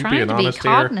be. now. I'm We trying being to be honest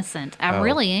here? cognizant. I Oh,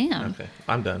 really am. Okay,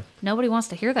 I'm done. Nobody wants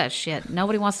to hear that shit.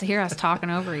 Nobody wants to hear us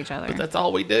talking over each other. But that's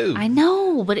all we do. I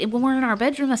know, but when we're in our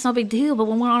bedroom, that's no big deal. But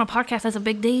when we're on a podcast, that's a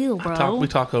big deal, bro. We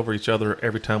talk over each other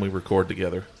every time we record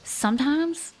together.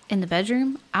 Sometimes in the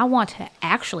bedroom, I want to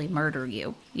actually murder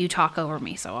you. You talk over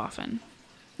me so often.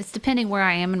 It's depending where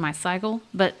I am in my cycle,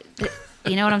 but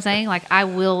you know what I'm saying? Like, I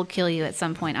will kill you at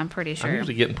some point, I'm pretty I'm sure.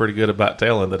 usually getting pretty good about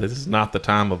telling that this is not the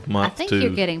time of I month think to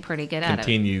you're getting pretty good at it.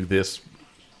 continue this.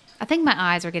 I think my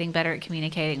eyes are getting better at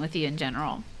communicating with you in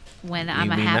general. When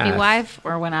I'm a be happy nice. wife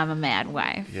or when I'm a mad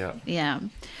wife. Yeah. Yeah,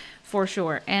 for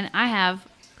sure. And I have,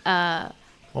 I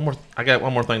got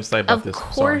one more thing to say about of this.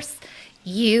 Sorry. course,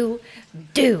 you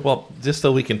do. Well, just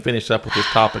so we can finish up with this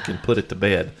topic and put it to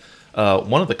bed,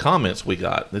 one of the comments we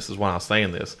got, this is why I was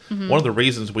saying this, one of the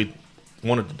reasons we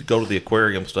wanted to go to the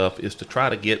aquarium stuff is to try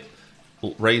to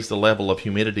raise the level of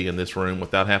humidity in this room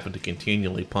without having to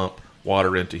continually pump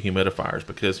water into humidifiers,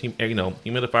 because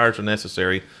humidifiers are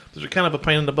necessary, but they're kind of a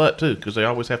pain in the butt too, because they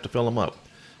always have to fill them up.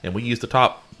 And we use the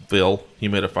top fill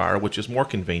humidifier, which is more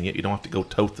convenient. You don't have to go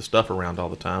tote the stuff around all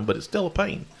the time, but it's still a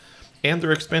pain, and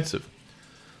they're expensive.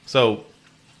 So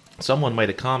someone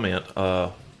made a comment.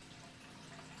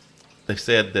 They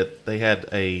said that they had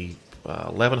a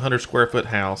 1,100 square foot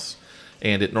house,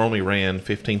 and it normally ran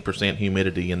 15%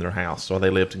 humidity in their house. So they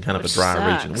lived in kind of Which a dry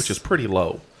sucks. region, which is pretty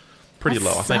low. Pretty That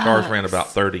low. I think ours sucks. ran about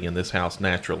 30 in this house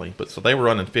naturally. But so they were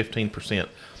running 15%.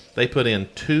 They put in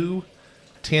 2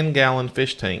 10-gallon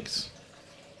fish tanks.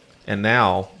 And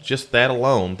now, just that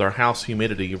alone, their house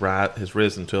humidity has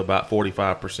risen to about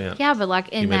 45%. Yeah, but like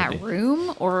in humidity. that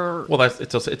room or Well,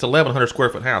 it's a 1,100 square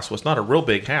foot house, so it's not a real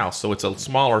big house. So it's a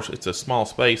small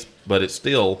space, but it's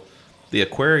still, the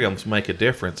aquariums make a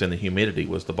difference in the humidity.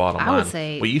 Was the bottom I line. would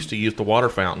say- We used to use the water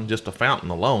fountain. Just a fountain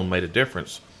alone made a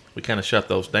difference. We kind of shut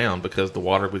those down because the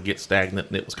water would get stagnant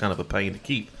and it was kind of a pain to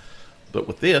keep. But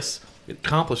with this, it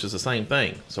accomplishes the same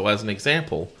thing. So as an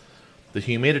example, the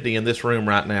humidity in this room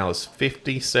right now is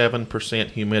 57%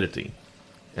 humidity.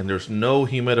 And there's no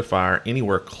humidifier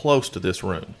anywhere close to this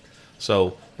room.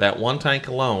 So that one tank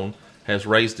alone has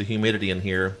raised the humidity in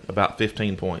here about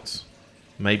 15 points,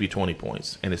 maybe 20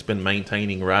 points. And it's been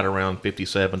maintaining right around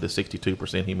 57 to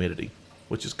 62% humidity,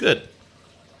 which is good.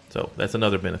 So that's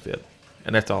another benefit.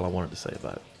 And that's all I wanted to say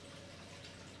about it.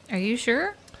 Are you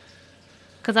sure?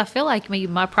 Because I feel like you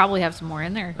might probably have some more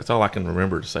in there That's all I can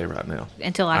remember to say right now.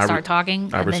 until I I start re- talking,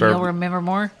 I and then reserve- you'll remember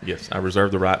more. Yes, I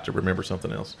reserve the right to remember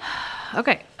something else.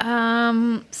 Okay.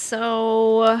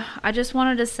 So I just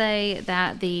wanted to say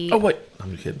that Oh, wait.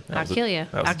 I'm just kidding. I'll kill you.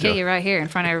 That was I'll a kill joke. you right here in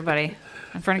front of everybody,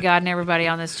 in front of God and everybody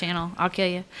on this channel. I'll kill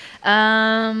you.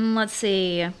 Let's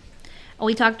see.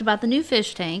 We talked about the new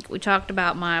fish tank. We talked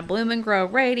about my Bloom and Grow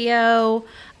radio.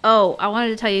 Oh, I wanted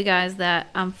to tell you guys that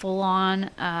I'm full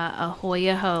on a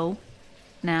Hoya Ho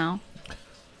now.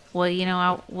 Well, you know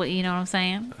what I'm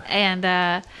saying. And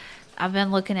I've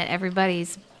been looking at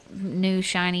everybody's new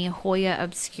shiny Hoya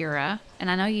Obscura, and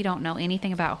I know you don't know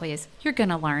anything about Hoyas. You're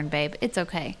gonna learn, babe. It's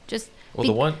okay. Just be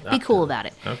cool about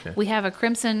it. Okay. We have a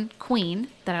Crimson Queen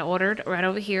that I ordered right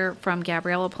over here from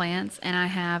Gabriella Plants, and I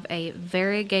have a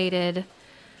variegated.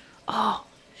 Oh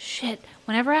shit!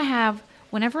 Whenever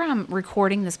I'm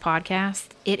recording this podcast,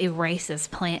 it erases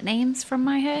plant names from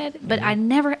my head, but I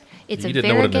never. It's You a didn't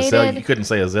know what an azalea. You variegated. couldn't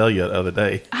say azalea the other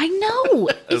day. I know.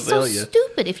 It's so Azalea.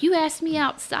 stupid. If you asked me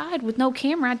outside with no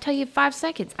camera, I'd tell you 5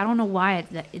 seconds. I don't know why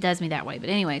it does me that way. But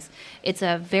anyways, it's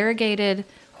a variegated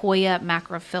Hoya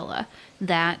macrophylla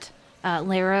that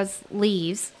Lara's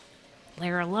leaves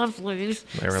Lara Lovelace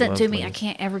Lara sent to me. I Lovelace.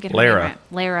 can't ever get her Lara. name right.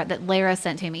 Lara, that Lara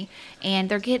sent to me. And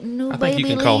they're getting new I baby think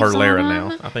you can call her leaves Lara on now.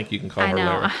 them. I think you can call I her know.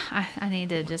 Lara. I need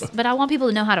to just, but I want people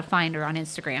to know how to find her on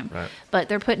Instagram. Right. But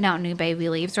they're putting out new baby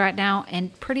leaves right now,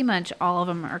 and pretty much all of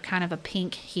them are kind of a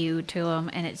pink hue to them,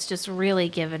 and it's just really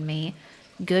giving me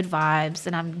good vibes,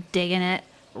 and I'm digging it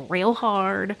real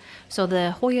hard. So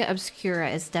the Hoya Obscura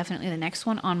is definitely the next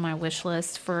one on my wish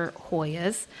list for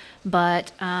Hoyas.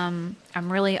 But I'm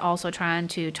really also trying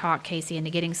to talk Casey into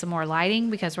getting some more lighting,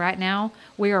 because right now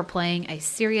we are playing a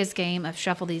serious game of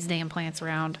shuffle these damn plants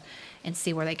around and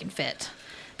see where they can fit,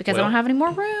 because I Well- don't have any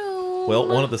more room. Well,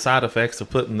 one of the side effects of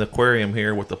putting the aquarium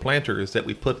here with the planter is that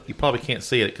you probably can't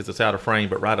see it because it's out of frame,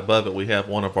 but right above it we have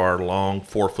one of our long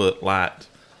 4-foot light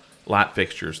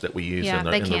fixtures that we use Yeah, in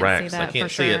the they can't see racks. that They can't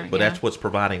for see sure, it, but yeah. that's what's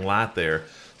providing light there.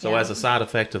 So Yeah. as a side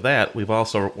effect of that, we're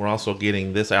also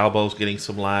getting this elbow's getting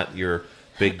some light. Your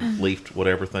big leafed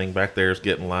whatever thing back there is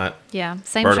getting light. Yeah,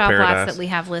 same Bird of shop lights Paradise. that we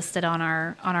have listed on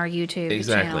our YouTube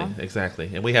channel. Exactly.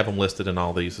 And we have them listed in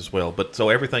all these as well. But so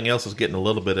everything else is getting a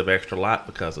little bit of extra light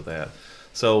because of that.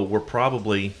 So we're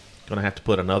probably going to have to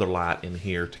put another light in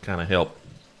here to kind of help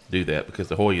do that, because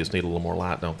the Hoyas need a little more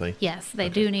light, don't they? Yes, they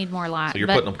do need more light. So you're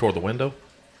but putting them toward the window?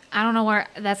 I don't know where.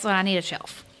 That's what I need, a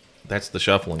shelf. That's the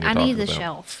shuffling you're I talking need the about.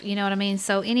 shelf. You know what I mean?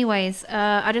 So, anyways,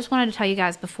 I just wanted to tell you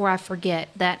guys before I forget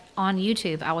that on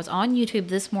YouTube, I was on YouTube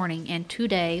this morning and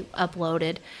today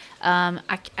uploaded.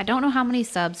 I don't know how many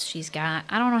subs she's got.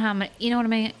 I don't know how many. You know what I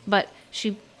mean? But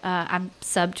I'm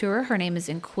subbed to her. Her name is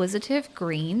Inquisitive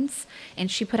Greens,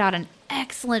 and she put out an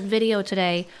excellent video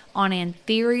today on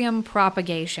anthurium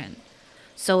propagation.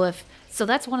 So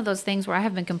that's one of those things where I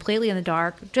have been completely in the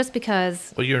dark, just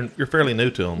because. Well, you're fairly new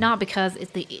to them. Not because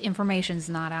the information's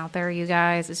not out there, you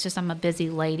guys. It's just I'm a busy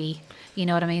lady. You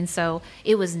know what I mean? So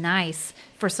it was nice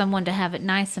for someone to have it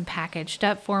nice and packaged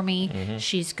up for me. Mm-hmm.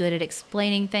 She's good at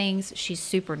explaining things. She's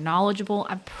super knowledgeable.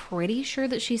 I'm pretty sure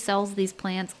that she sells these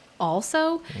plants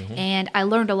also. Mm-hmm. And I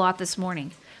learned a lot this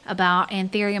morning about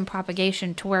anthurium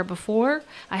propagation, to where before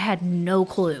I had no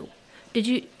clue. Did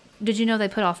you know they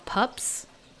put off pups?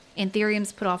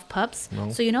 Anthuriums put off pups.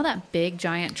 No. So you know that big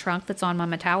giant trunk that's on my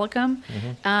Metallicum?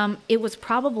 Mm-hmm. It was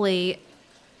probably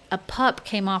a pup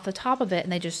came off the top of it,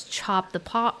 and they just chopped the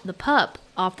pup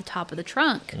off the top of the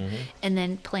trunk, and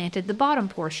then planted the bottom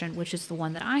portion, which is the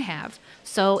one that I have.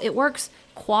 So it works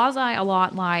quasi a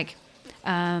lot like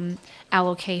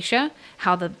alocasia,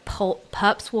 how the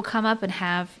pups will come up and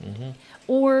have,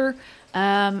 or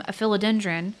a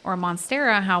philodendron or a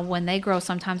monstera, how when they grow,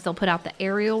 sometimes they'll put out the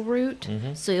aerial root.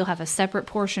 So you'll have a separate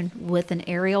portion with an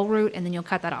aerial root, and then you'll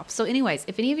cut that off. So anyways,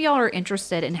 if any of y'all are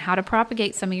interested in how to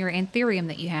propagate some of your anthurium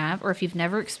that you have, or if you've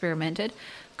never experimented,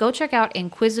 go check out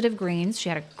Inquisitive Greens. She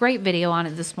had a great video on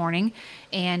it this morning,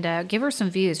 and give her some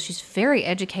views. She's very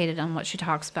educated on what she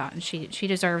talks about, and she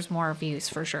deserves more views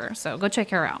for sure. So go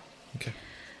check her out. Okay.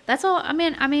 That's all.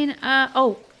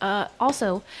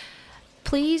 Also,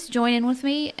 please join in with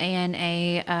me in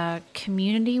a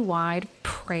community-wide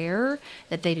prayer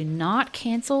that they do not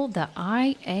cancel the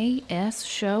IAS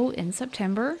show in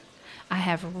September. I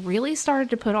have really started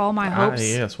to put all my hopes.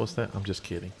 Yes, what's that? I'm just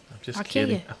kidding. I'll kill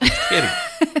kidding. you. I'm just kidding.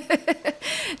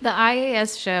 The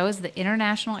IAS show is the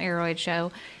International Aeroid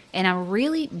Show, and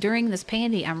during this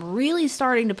pandy, I'm really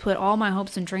starting to put all my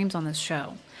hopes and dreams on this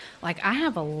show. Like, I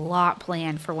have a lot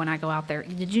planned for when I go out there.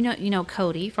 Did you know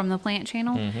Cody from the Plant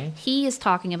Channel? He is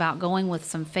talking about going with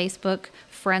some Facebook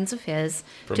friends of his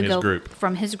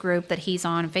from his group that he's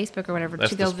on Facebook or whatever,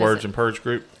 That's to the go Splurge visit. and Purge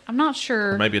group? I'm not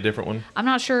sure. Or maybe a different one? I'm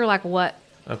not sure like what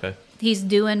Okay. he's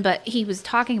doing, but he was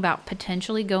talking about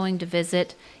potentially going to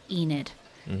visit Enid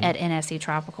at NSE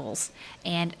Tropicals.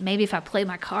 And maybe if I play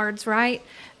my cards right,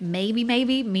 maybe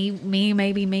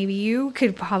you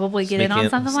could probably get in on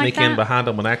something like that. Sneak in behind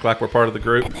them and act like we're part of the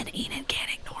group. And then Enid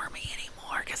can't ignore me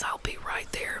anymore because I'll be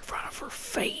right there in front of her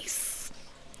face.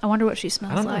 I wonder what she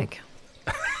smells don't know. like.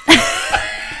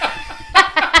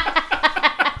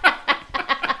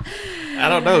 I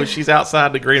don't know. She's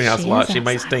outside the greenhouse a lot. is She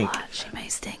may outside a stink. lot. She may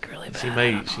stink really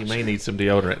bad. She may need some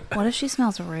deodorant. What if she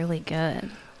smells really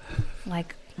good?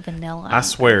 Like vanilla. I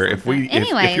swear, or if something.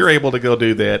 if you're able to go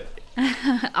do that,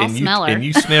 I'll and smell her. and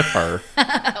you sniff her,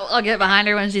 I'll get behind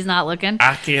her when she's not looking.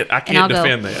 I can't I'll go.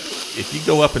 defend that. If you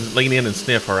go up and lean in and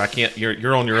sniff her, I can't.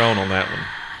 You're on your own on that one.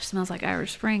 She smells like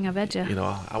Irish Spring, I bet you. You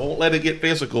know, I won't let it get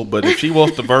physical, but if she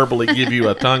wants to verbally give you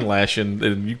a tongue lashing,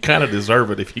 then you kind of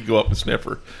deserve it if you go up and sniff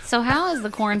her. So how is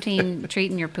the quarantine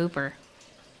treating your pooper?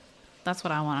 That's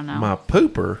what I want to know. My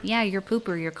pooper. Yeah, your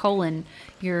pooper, your colon,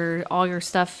 all your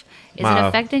stuff. Is it My-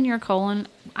 affecting your colon?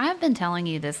 I've been telling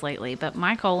you this lately, but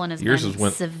my colon has Yours been has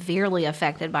went- severely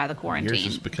affected by the Yours quarantine.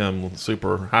 has become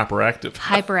super hyperactive.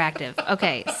 Hyperactive.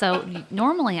 Okay, so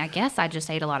normally I guess I just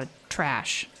ate a lot of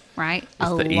trash, right?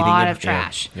 It's A the eating lot of- of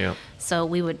trash. yeah. So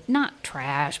we would not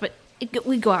trash, but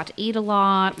we'd go out to eat a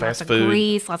lot, Fast lots of food.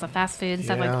 grease, lots of fast food and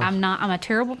stuff like Yeah. that. I'm a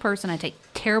terrible person. I take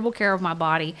terrible care of my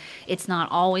body. It's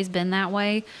not always been that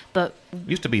way, but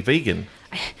Used to be vegan.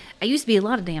 I used to be a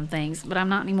lot of damn things, but I'm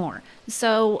not anymore.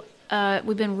 So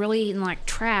we've been really eating like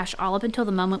trash all up until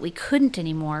the moment we couldn't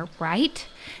anymore, right?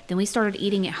 Then we started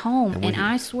eating at home, and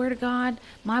I swear to God,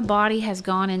 my body has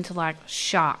gone into like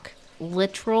shock,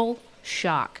 literal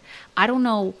shock. I don't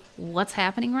know what's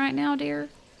happening right now, dear,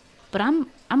 but I'm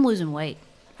losing weight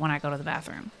when I go to the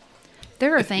bathroom.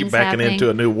 There are things backing happening.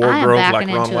 into a new I am wardrobe, like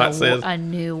backing Ron into White says? a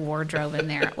new wardrobe in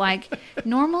there. Like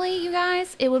normally, you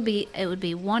guys, it would be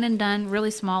one and done, really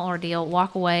small ordeal.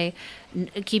 Walk away,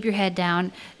 keep your head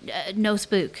down, no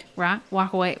spook, right?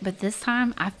 Walk away. But this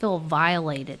time, I feel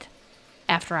violated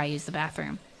after I use the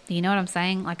bathroom. You know what I'm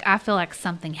saying? Like I feel like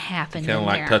something happened Kind in of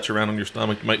like there. touch around on your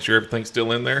stomach to make sure everything's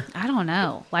still in there. I don't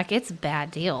know. Like it's a bad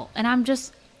deal, and I'm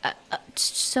just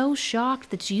so shocked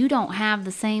that you don't have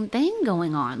the same thing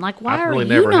going on. Like, why I've are really you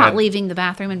never not had- leaving the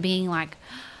bathroom and being like,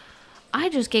 I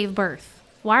just gave birth?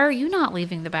 Why are you not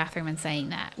leaving the bathroom and saying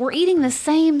that? We're eating the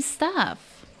same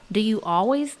stuff. Do you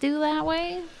always do that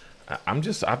way? I've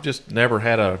just never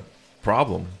had a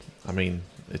problem. I mean,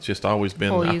 it's just always been.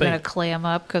 Or I are you going to think, clam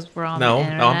up because we're on no, the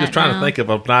internet no, I'm just trying now? to think of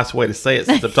a nice way to say it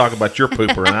since I'm talking about your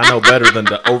pooper, and I know better than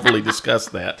to overly discuss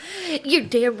that. You're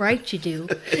damn right you do.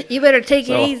 You better take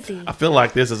So it easy. I feel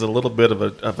like this is a little bit of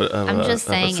I'm just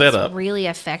of a saying setup. it's really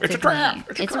affected trap. me.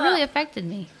 It's a It's trap. really affected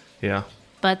me. Yeah.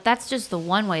 But that's just the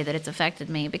one way that it's affected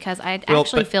me because I Well,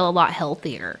 actually but- feel a lot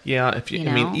healthier. Yeah, if you, You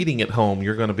I mean, know? eating at home,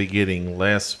 you're going to be getting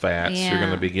less fats. You're going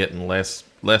Yeah. to be getting less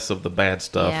of the bad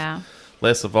stuff. Yeah.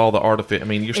 Less of all the artificial. I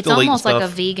mean, you're It's still eating almost stuff. like a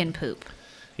vegan poop.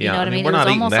 Yeah, You know what I mean? We're It was not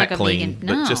eating almost that like a clean, vegan-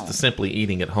 but just no. the simply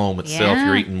eating at home itself. Yeah.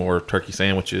 You're eating more turkey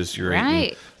sandwiches. You're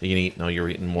Right. you're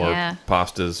eating more Yeah.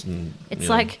 pastas and. It's you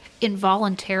know, like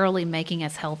involuntarily making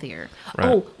us healthier. Right.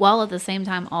 Oh, while at the same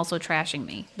time also trashing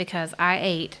me because I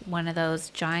ate one of those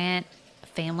giant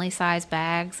family-size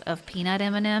bags of peanut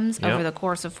M&Ms Yep. over the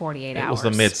course of 48 It hours. was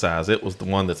the mid-size. It was the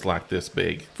one that's like this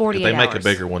big. 48 They make a hours.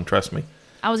 bigger one. Trust me.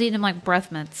 I was eating them like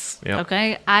breath mints. Yep.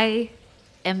 Okay, I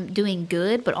am doing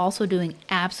good, but also doing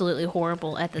absolutely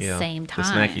horrible at the Yeah. same time.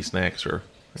 The snacky snacks are.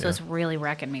 So it's really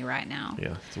wrecking me right now.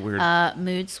 Yeah, it's weird.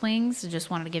 Mood swings. Just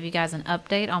wanted to give you guys an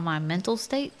update on my mental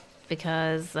state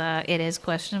because it is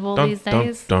questionable Dun, these dun,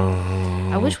 days.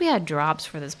 dun. I wish we had drops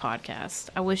for this podcast.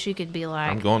 I wish you could be I'm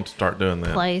like going to start doing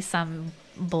that. play some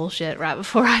bullshit right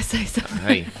before I say something.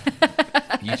 Hey,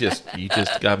 you just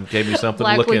gave me something to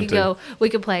Like look we into. we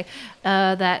could play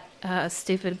that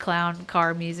stupid clown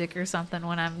car music or something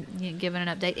when I'm giving an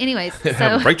update. Anyways, so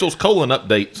Have Rachel's colon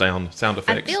update sound I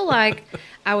effects. feel like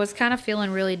I was kind of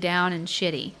feeling really down and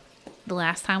shitty the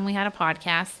last time we had a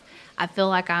podcast. I feel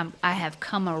like I have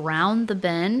come around the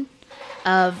bend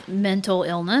of mental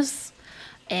illness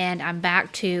and I'm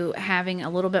back to having a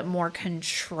little bit more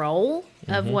control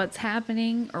of what's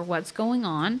happening or what's going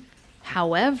on.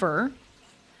 However,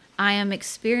 I am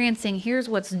experiencing, here's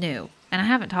what's new. And I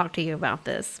haven't talked to you about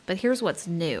this, but here's what's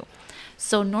new.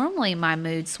 So normally my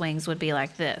mood swings would be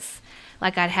like this.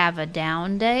 Like I'd have a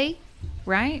down day,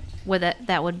 right? With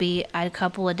that would be a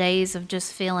couple of days of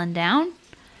just feeling down.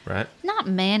 Right? Not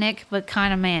manic, but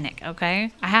kind of manic,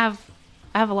 okay? I have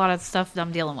a lot of stuff that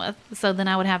I'm dealing with. So then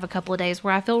I would have a couple of days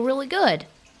where I feel really good.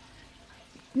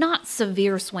 Not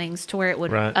severe swings to where it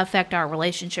would Right. affect our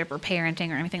relationship or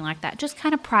parenting or anything like that. Just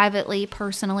kind of privately,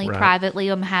 personally, Right. privately,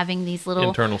 I'm having these little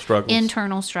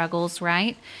Internal struggles.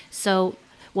 right? So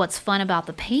what's fun about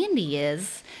the Pandy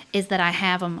is that I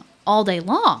have them all day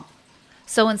long.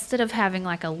 So instead of having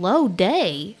like a low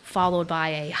day followed by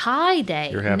a high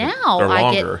day, You're having- now they're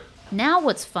I get longer. now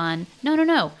what's fun?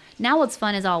 No. Now what's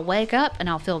fun is I'll wake up and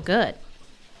I'll feel good.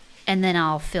 And then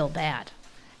I'll feel bad.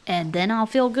 And then I'll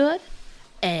feel good.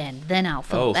 And then I'll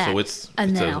feel Oh, bad. so it's-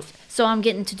 and it's then a- so I'm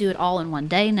getting to do it all in one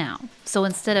day now. So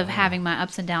instead of having my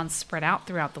ups and downs spread out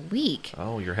throughout the week,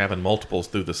 Oh, you're having multiples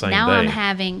through the same now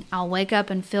day. I'll wake up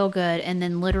and feel good and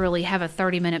then literally have a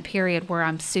 30-minute period where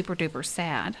I'm super duper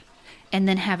sad. And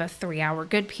then have a 3-hour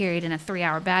good period and a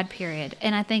 3-hour bad period.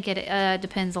 And I think it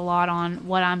depends a lot on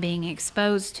what I'm being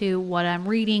exposed to, what I'm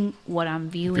reading, what I'm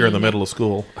viewing. If you're in the middle of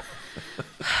school.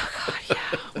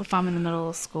 If if I'm in the middle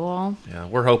of school. Yeah,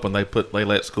 we're hoping they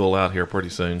let school out here pretty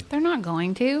soon. They're not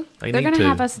going to. They They're need going to to.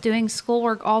 have us doing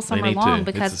schoolwork all summer need long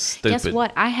to. because It's guess stupid.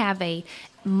 what? I have a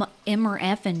M or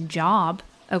effing job,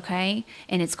 okay?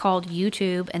 And it's called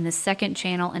YouTube and the second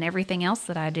channel and everything else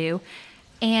that I do.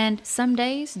 And some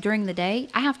days during the day,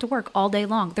 I have to work all day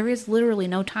long. There is literally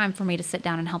no time for me to sit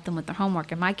down and help them with their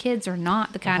homonwork. And my kids are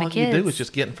not the kind All of kids. you do is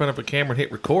just get in front of a camera and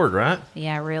hit record, right?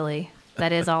 Yeah, really.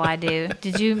 That is all I do.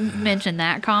 Did you mention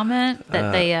that comment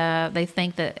that they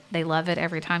think that they love it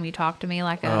every time you talk to me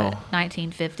like a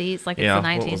 1950s, like Yeah,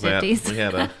 it's the what was that? 1950s? We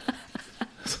had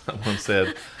someone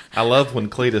said, "I love when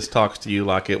Cletus talks to you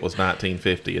like it was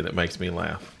 1950, and it makes me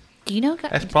laugh." Do you know?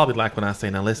 That's probably like when I say,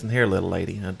 "Now listen here, little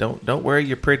lady. Now don't worry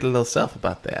your pretty little self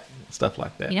about that." Stuff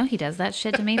like that. You know he does that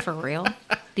shit to me for real.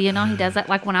 Do you know he does that?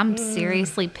 Like when I'm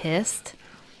seriously pissed,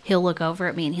 he'll look over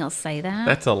at me and he'll say that.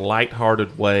 That's a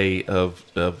lighthearted way of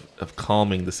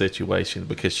calming the situation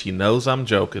because she knows I'm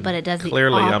joking. But it does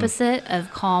Clearly, the opposite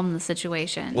of calm the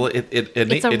situation. Well, it's a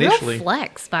initially, real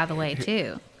flex, by the way,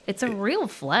 too. It's a real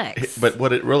flex. But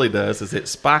what it really does is it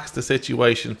spikes the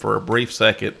situation for a brief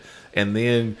second, and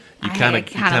then you kind of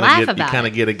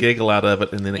get a giggle out of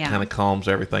it, and then it kind of calms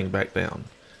everything back down.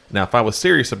 Now, if I was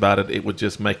serious about it, it would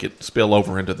just make it spill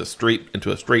over into a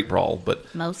street brawl.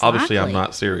 But Most obviously, likely. I'm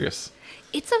not serious.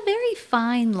 It's a very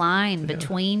fine line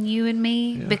between you and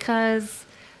me because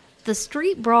the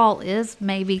street brawl is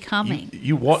maybe coming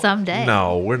You want someday.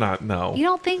 No, we're not. No, You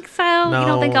don't think so? You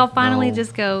don't think No, I'll finally no.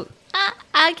 just go,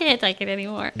 I can't take it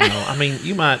anymore? no. I mean,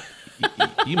 you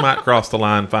might cross the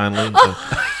line finally.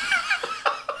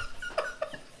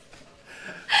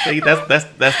 See, that's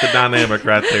the dynamic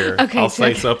right there. Okay, I'll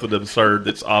say check. something absurd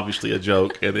that's obviously a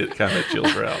joke, and it kind of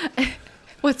chills her out.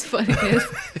 What's funny is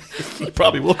You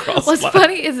probably will cross What's the line.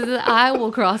 funny is that I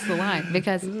will cross the line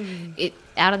because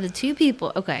out of the two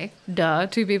people,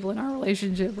 two people in our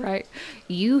relationship, right?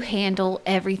 You handle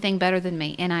everything better than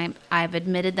me, and I've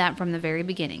admitted that from the very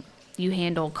beginning. You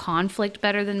handle conflict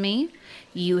better than me.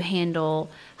 You handle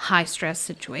high stress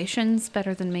situations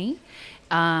better than me.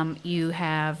 You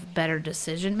have better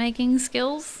decision making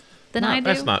skills than I do.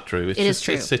 That's not true. It's It is just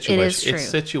true. It's It is true.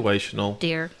 It's situational.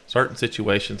 Dear. Certain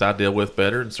situations I deal with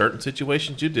better, and certain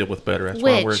situations you deal with better. That's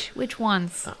why Which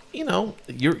ones?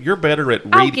 you're better at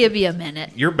reading. I'll give you a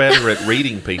minute. You're better at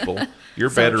reading people. You're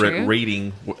So better true. at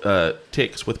reading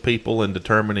ticks with people and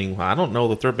determining. I don't know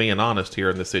that they're being honest here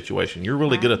in this situation. You're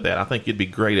really good at that. I think you'd be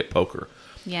great at poker.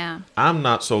 Yeah. I'm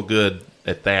not so good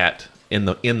at that in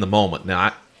the moment.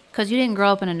 Now, Because you didn't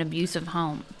grow up in an abusive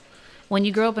home. When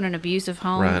you grow up in an abusive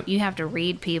home, Right. you have to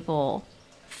read people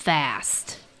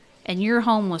fast. And your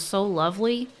home was so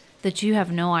lovely that you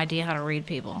have no idea how to read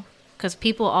people. Because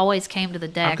people always came to the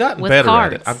deck I've gotten with better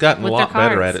cards. at it. I've gotten a with lot their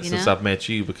better cards, at it you since know? I've met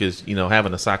you because,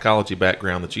 having a psychology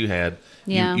background that you had,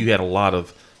 Yeah. you had a lot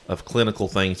of clinical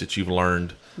things that you've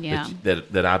learned Yeah.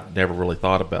 that I've never really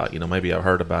thought about. Maybe I've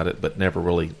heard about it, but never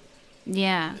really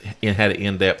Yeah. had an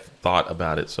in-depth thought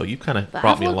about it. So you've kind of But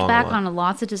brought I've me looked along back a lot. on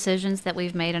lots of decisions that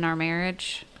we've made in our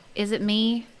marriage. Is it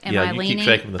me? Am Yeah, I you keep leaning?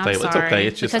 shaking the I'm table. It's sorry. okay.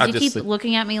 It's just- because I you just keep see-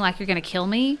 looking at me like you're going to kill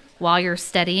me while you're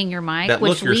steadying your mic, That which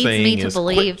look you're leads seeing me to is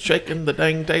believe quit shaking the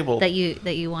dang table. that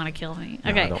you want to kill me.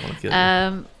 No, Okay. I don't wanna kill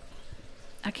you.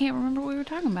 I can't remember what we were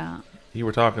talking about. You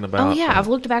were talking about. Oh yeah, I've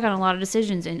looked back on a lot of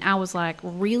decisions and I was like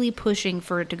really pushing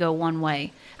for it to go one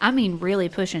way. I mean really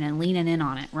pushing and leaning in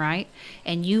on it, right?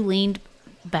 And you leaned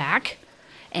back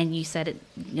and you said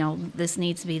this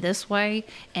needs to be this way,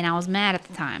 and I was mad at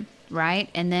the time, right?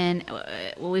 And then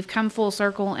we've come full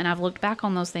circle and I've looked back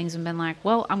on those things and been like,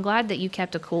 well, I'm glad that you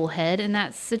kept a cool head in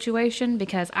that situation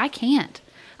because I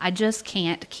just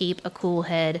can't keep a cool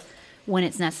head when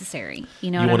it's necessary.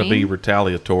 You know You what I want mean? to be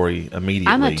retaliatory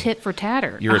immediately. I'm a tit for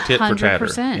tatter. You're a tit for tatter,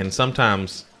 100%. and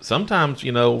sometimes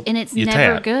And it's you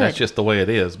never tat. good. That's just the way it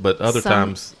is. But other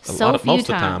times, most of the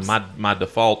time, my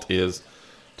default is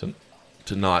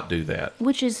to not do that.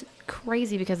 Which is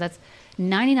crazy because that's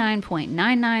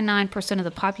 99.999% of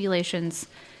the population's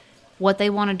what they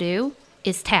want to do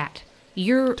is tat.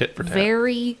 You're Tit for tat.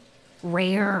 very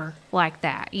rare like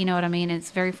that. You know what I mean?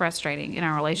 It's very frustrating in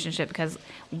our relationship because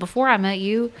before I met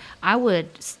you, I would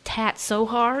tat so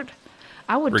hard.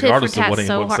 I would Regardless tit of for what tat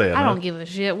so anyone hard. said, I huh? don't give a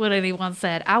shit what anyone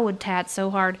said. I would tat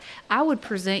so hard. I would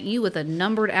present you with a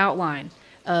numbered outline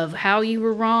of how you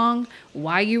were wrong,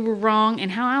 why you were wrong,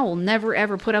 and how I will never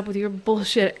ever put up with your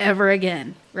bullshit ever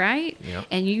again, right? Yep.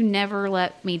 And you never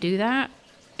let me do that.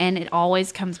 And it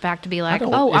always comes back to be like,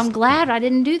 don't- oh, it's- I'm glad I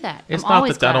didn't do that. It's I'm not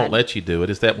always that I don't glad. let you do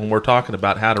it. It's that when we're talking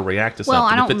about how to react to Well,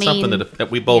 something, I if don't it's something mean- that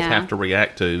we both yeah. have to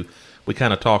react to, we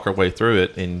kind of talk our way through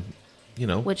it, and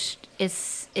Which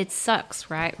is it sucks,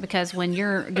 right? Because when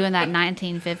you're doing that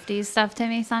 1950s stuff to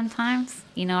me sometimes,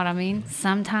 you know what I mean?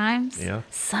 Sometimes. Yeah.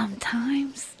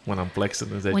 Sometimes. When I'm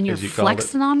flexing, as When you're you call it.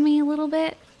 flexing on me a little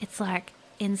bit, it's like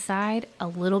inside a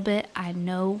little bit, I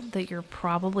know that you're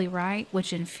probably right,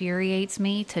 which infuriates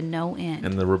me to no end.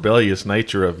 And the rebellious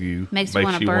nature of you Makes me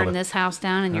want to you burn wanna- this house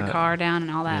down and your car down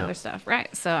and all that yeah. other stuff.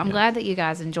 Right. So I'm glad that you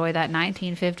guys enjoy that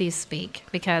 1950s speak,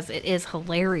 because it is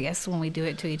hilarious when we do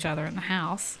it to each other in the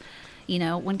house. You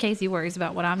know, when Casey worries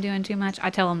about what I'm doing too much,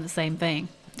 I tell him the same thing.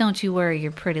 Don't you worry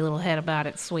your pretty little head about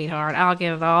it, sweetheart. I'll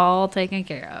get it all taken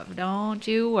care of. Don't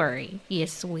you worry your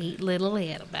sweet little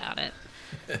head about it.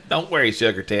 Don't worry,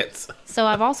 sugar tits. So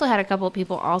I've also had a couple of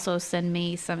people also send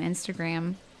me some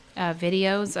Instagram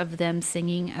videos of them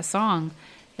singing a song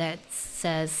that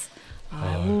says,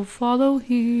 I will follow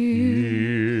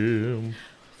him.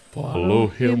 Follow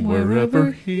him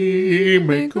wherever he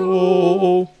may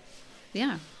go.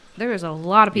 Yeah. There is a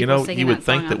lot of people You know, singing you would that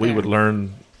song think that out we there. would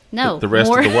learn No, the rest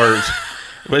more. of the words.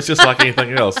 But it's just like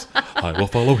anything else. I will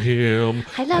follow him.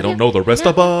 I I love don't him. know the rest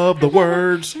Love above the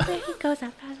words. Where he goes, I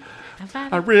follow, I follow,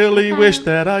 I really follow. wish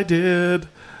that I did.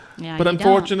 Yeah, But you don't.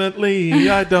 unfortunately,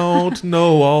 I don't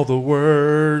know all the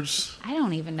words. I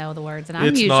don't even know the words, and I'm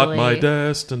It's usually. not my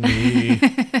destiny.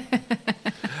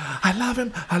 I love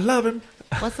him. I love him.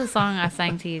 What's the song I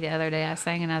sang to you the other day? I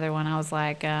sang another one. I was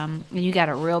like, you got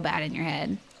it real bad in your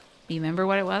head. You remember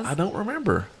what it was? I don't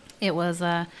remember. It was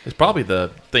It's probably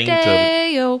the theme to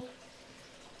Day-o.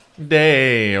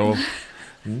 Day.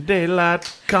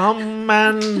 Daylight come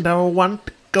and I want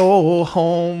to go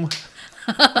home.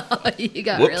 You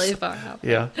got Whoops. really far out.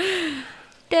 Yeah. Day.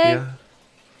 Yeah.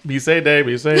 We say day,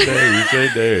 we say day, we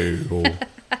say day. Oh.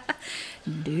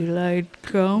 Daylight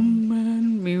come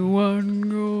and me one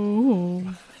go.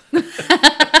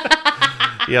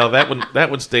 Yeah, that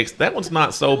one sticks. That one's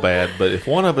not so bad, but if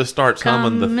one of us starts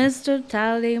humming Come, the Mr.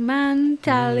 Tallyman,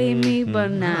 tally me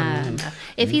banana.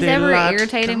 If he's ever Daylight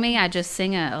irritating come- me, I just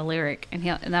sing a lyric, and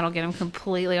that'll get him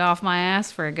completely off my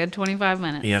ass for a good 25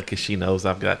 minutes. yeah, because she knows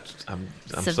I'm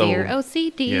Severe so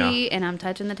OCD, yeah. and I'm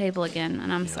touching the table again,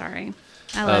 and I'm sorry.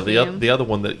 I love the you. the other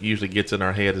one that usually gets in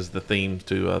our head is the theme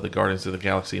to the Guardians of the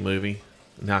Galaxy movie.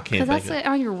 Now I can't Because think that's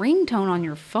of on your ringtone on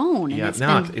your phone, and Yeah, it's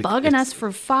now been it- bugging it's- us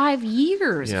for 5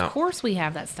 years. Yeah. Of course, we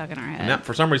have that stuck in our head. Now,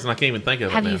 for some reason I can't even think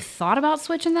of Have it you now. thought about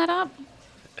switching that up?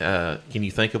 Can you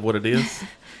think of what it is?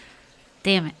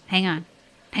 Damn it! Hang on.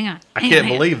 I can't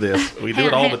believe this. We do Hang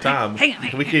it on, all hang the on, time. hang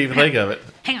on, We can't even think of it.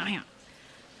 Hang on.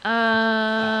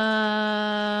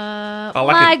 Oh,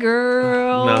 I My could-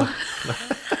 girl. No.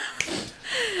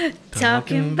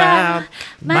 Talking about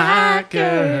my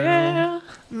girl.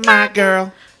 My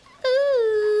girl.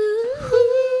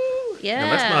 Ooh. Yeah. No,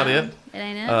 that's not it. It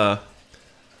ain't it.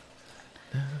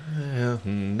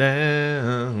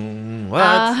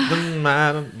 What's the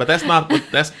matter? But that's not.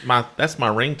 That's my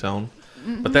ringtone.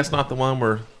 But that's not the one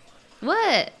where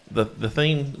What? the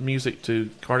theme music to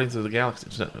Guardians of the Galaxy.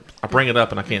 I bring it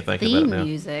up and I can't think of it Theme now.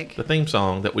 music. The theme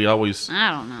song that we always.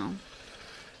 I don't know.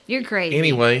 You're crazy.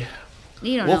 Anyway,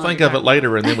 you don't we'll know what think you're of it talking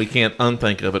later, and then we can't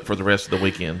unthink of it for the rest of the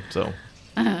weekend. So,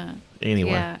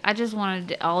 anyway, Yeah, I just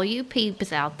wanted all you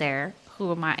peeps out there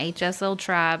who are my HSL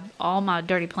tribe, all my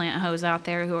dirty plant hoes out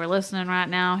there who are listening right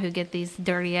now who get these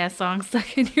dirty ass songs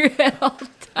stuck in your head all the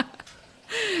time.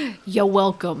 You're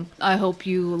welcome. I hope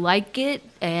you like it,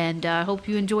 and I hope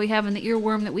you enjoy having the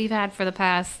earworm that we've had for the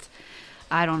past,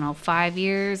 I don't know, 5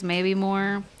 years, maybe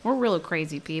more. We're real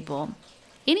crazy people.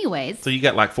 Anyways, so you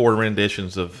got like 4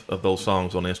 renditions of those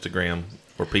songs on Instagram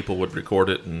where people would record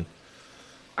it and.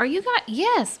 are you guys?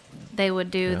 Yes, they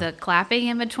would do the clapping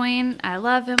in between. I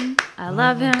love him. I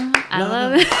love him. I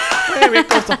love him. Where it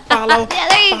goes to follow. Yeah,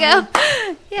 there you go.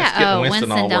 Yeah. getting Oh,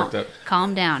 Winston all don't worked up.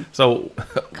 calm down. So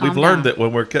Calm we've learned down.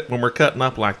 that when we're cutting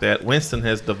up like that, Winston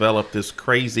has developed this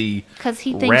crazy 'Cause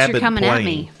he thinks you're rabid coming at playing.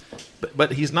 me.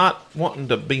 But he's not wanting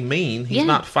to be mean. He's Yeah.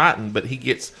 not fighting, but he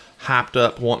gets hyped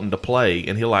up wanting to play,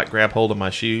 and he'll like grab hold of my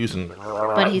shoes and.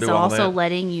 But he's do all also that.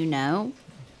 letting you know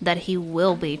that he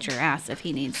will beat your ass if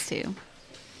he needs to.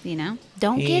 You know,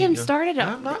 don't He get him ain't go- started.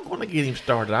 I'm not going to get him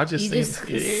started. I just You think-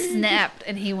 just snapped,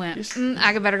 and he went. Just-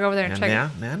 I better go over there and check.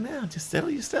 now, just settle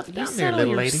yourself You down there, settle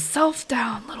little lady. yourself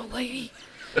down, little lady.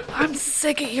 I'm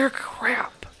sick of your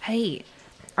crap. Hey,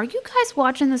 are you guys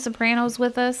watching The Sopranos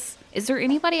with us? Is there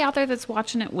anybody out there that's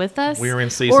watching it with us? We're in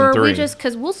season or are 3. we just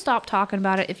because we'll stop talking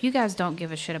about it if you guys don't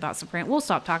give a shit about Sopranos? We'll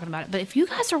stop talking about it. But if you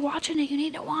guys are watching it, you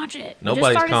need to watch it. We just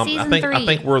Nobody's started I season think 3. I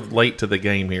think we're late to the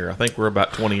game here. I think we're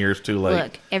about 20 years too late.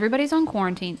 Look, everybody's on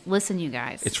quarantine. Listen, you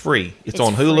guys. It's free. It's It's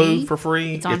on Hulu free. for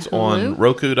free. It's on It's on Hulu.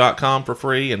 Roku.com for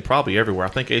free, and probably everywhere. I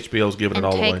think HBO's giving And it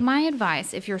all take away. my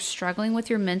advice. If you're struggling with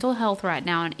your mental health right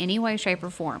now in any way, shape, or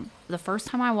form, the first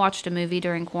time I watched a movie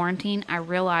during quarantine, I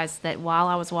realized that while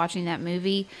I was watching that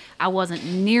movie, I wasn't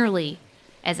nearly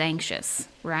as anxious,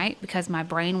 right? Because my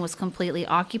brain was completely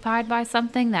occupied by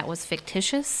something that was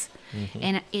fictitious. Mm-hmm.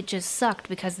 And it just sucked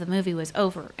because the movie was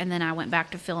over. And then I went back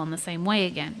to feeling the same way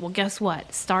again. Well, guess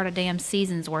what? Start a damn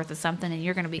season's worth of something and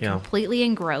you're going to be Yeah. completely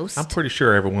engrossed. I'm pretty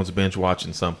sure everyone's binge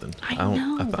watching something. I don't.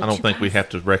 know, but I don't you think we guys- have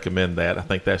to recommend that. I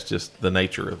think that's just the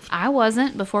nature of. I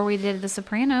wasn't before we did The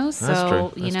Sopranos. That's So,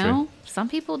 true. you That's know, true. some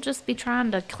people just be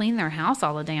trying to clean their house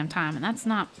all the damn time. And that's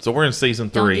not. So we're in season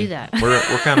Don't 3. do that. We're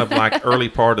kind of like early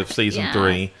part of season Yeah.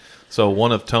 3. So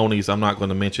one of Tony's, I'm not going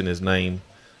to mention his name.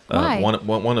 Why?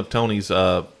 One of Tony's,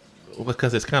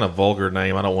 because it's kind of vulgar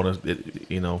name. I don't want to,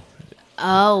 you know.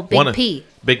 Oh, Big one of- P.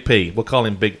 Big P. We'll call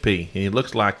him Big P. And he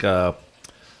looks like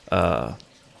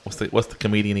what's the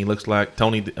comedian he looks like?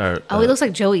 Tony. Oh, he looks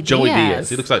like Joey Diaz. Joey Diaz.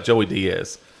 He looks like Joey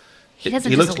Diaz. He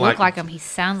doesn't he just looks look like- like him. He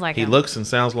sounds like He him. looks and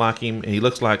sounds like him, and he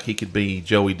looks like he could be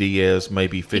Joey Diaz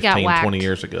maybe 15, got 20 whacked.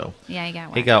 years ago. Yeah, he got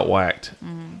whacked. He got whacked,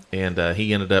 and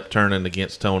he ended up turning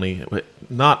against Tony.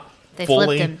 Not They flipped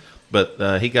fully, him.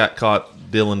 but he got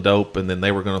caught dealing dope, and then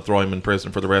they were going to throw him in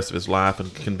prison for the rest of his life,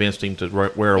 and convinced him to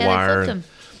wear a Yeah, they wire. flipped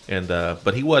And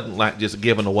but he wasn't like just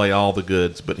giving away all the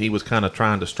goods, but he was kind of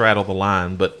trying to straddle the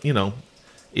line. But you know,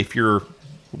 if you're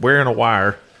wearing a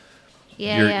wire,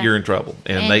 Yeah, you're in trouble.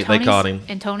 And they Tony's- caught him.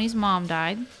 And Tony's mom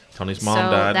died. Tony's mom so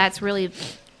died. that's really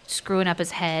screwing up his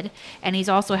head. And he's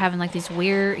also having like these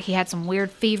weird. He had some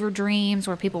weird fever dreams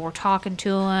where people were talking to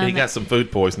him. He got some food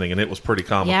poisoning, and it was pretty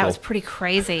comical. Yeah, it was pretty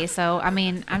crazy. So, I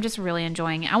mean, I'm just really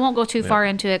enjoying it. I won't go too far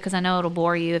into it because I know it'll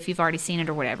bore you if you've already seen it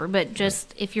or whatever. But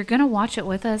just if you're going to watch it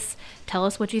with us, tell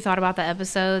us what you thought about the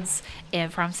episodes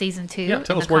and from season 2. Yeah,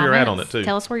 tell in us the where you're at on comments. it, too.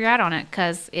 Tell us where you're at on it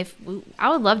because I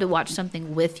would love to watch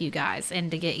something with you guys and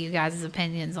to get you guys'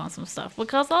 opinions on some stuff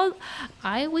because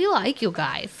we like you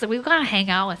guys. So we've got to hang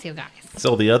out with you guys.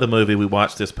 So the other movie we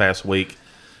watched this past week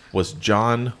was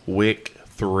John Wick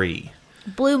 3.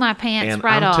 Blew my pants And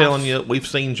right I'm off. telling you, we've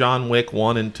seen John Wick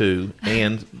 1 and 2,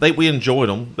 and we enjoyed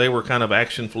them. They were kind of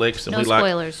action flicks. And No we like,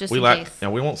 spoilers, just we in like, case.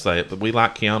 and we won't say it, but we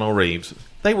like Keanu Reeves.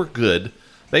 They were good.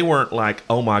 They weren't like,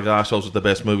 oh my gosh, those are the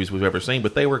best movies we've ever seen,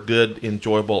 but they were good,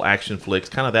 enjoyable action flicks.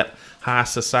 Kind of that high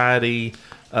society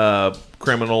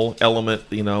criminal element,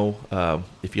 you know,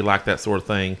 if you like that sort of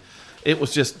thing. It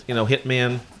was just, you know,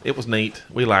 Hitmen. It was neat.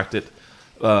 We liked it.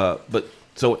 But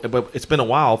it's been a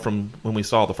while from when we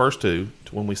saw the first two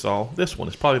to when we saw this one.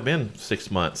 It's probably been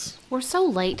 6 months. We're so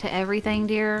late to everything,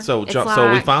 dear. So It's so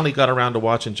we like- finally got around to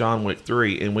watching John Wick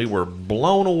 3, and we were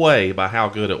blown away by how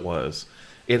good it was.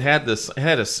 It had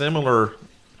a similar.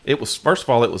 It was, first of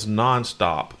all, it was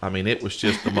nonstop. I mean, it was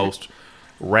just the most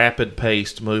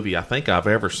rapid-paced movie I think I've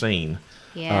ever seen.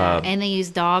 Yeah, and they use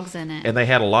dogs in it. And they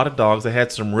had a lot of dogs. They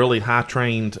had some really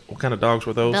high-trained. What kind of dogs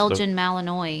were those? Belgian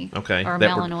Malinois. Okay. Or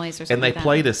that were- Malinois or something And they like that.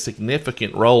 played a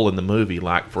significant role in the movie,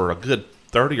 like for a good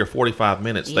 30 or 45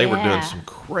 minutes. They were doing Yeah. some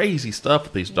crazy stuff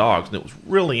with these dogs, and it was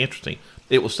really interesting.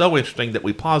 It was so interesting that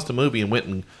we paused the movie and went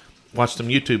and watched some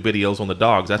YouTube videos on the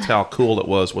dogs. That's how cool it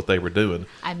was what they were doing.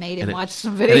 I made him And it- watch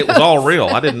some And videos. it was all real.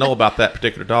 I didn't know about that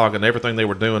particular dog, and everything they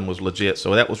were doing was legit,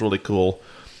 so that was really cool.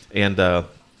 And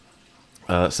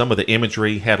some of the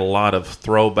imagery had a lot of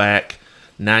throwback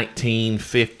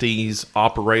 1950s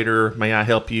operator, may I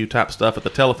help you type stuff at the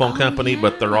telephone company,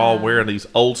 but they're all yeah. wearing these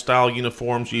old style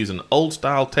uniforms using old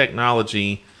style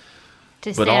technology,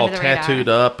 To but stay all under the radar. tattooed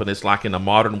up, and it's like in a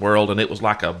modern world, and it was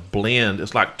like a blend.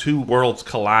 It's like two worlds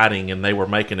colliding, and they were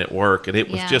making it work, and it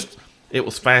was Yeah. it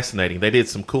was fascinating. They did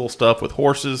some cool stuff with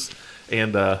horses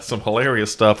and some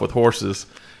hilarious stuff with horses,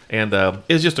 and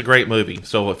it was just a great movie.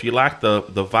 So if you like the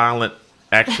violent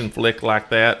action flick like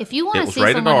that, If you it want to was see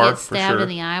rated someone R get for stabbed sure. in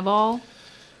the eyeball,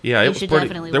 Yeah, you it was should pretty.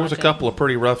 definitely There was a watch it. couple of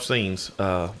pretty rough scenes.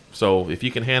 So if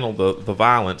you can handle the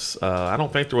violence, I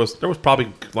don't think there was probably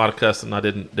a lot of cussing. I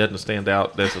didn't stand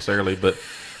out necessarily, but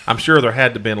I'm sure there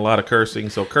had to been a lot of cursing.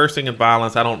 So cursing and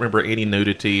violence. I don't remember any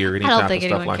nudity or any I don't type think of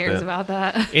stuff anyone like cares that. about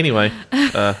that. Anyway,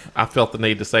 I felt the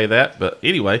need to say that, but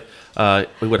anyway,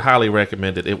 we would highly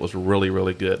recommend it. It was really,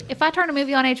 really good. If I turn a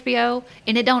movie on HBO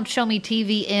and it don't show me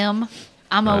TVM,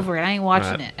 I'm Right. over it. I ain't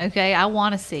watching Right. it. Okay, I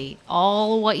want to see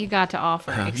all of what you got to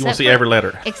offer. You want except to see for- every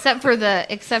letter. except for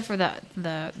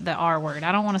the R word.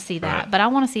 I don't want to see that, Right. but I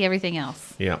want to see everything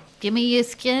else. Yeah. Give me your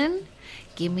skin.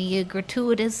 Give me your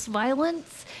gratuitous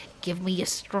violence. Give me your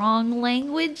strong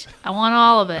language. I want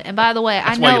all of it. And by the way,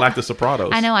 That's I know why you like The Sopranos.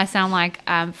 I know I sound like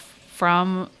I'm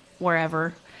from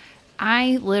wherever.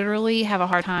 I literally have a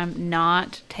hard time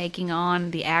not taking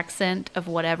on the accent of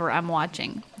whatever I'm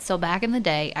watching. So back in the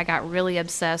day, I got really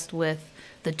obsessed with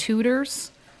The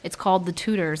Tudors. It's called The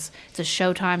Tudors. It's a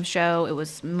Showtime show. It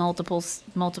was multiple.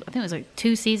 I think it was like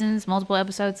 2 seasons, multiple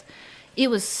episodes. It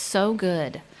was so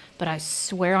good. But I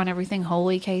swear on everything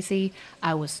holy, Casey,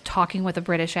 I was talking with a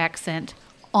British accent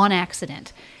on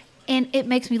accident. And it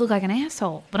makes me look like an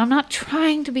asshole. But I'm not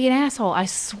trying to be an asshole. I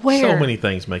swear. So many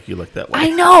things make you look that way. I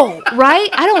know, right?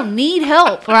 I don't need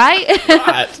help, right?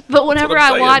 Right. But whenever That's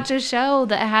I what I'm watch a show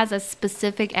that has a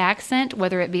specific accent,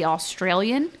 whether it be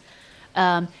Australian,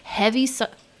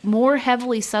 more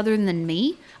heavily Southern than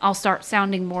me, I'll start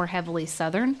sounding more heavily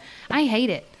Southern. I hate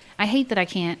it. I hate that I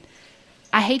can't.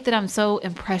 I hate that I'm so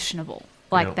impressionable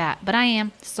like Yep. that. But I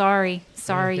am. Sorry,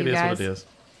 It you is guys. what it is.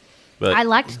 But I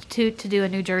liked to do a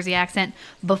New Jersey accent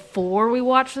before we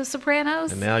watched The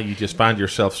Sopranos. and now you just find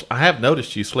yourself. I have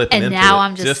noticed you slipping And into it. now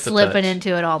I'm just a slipping touch.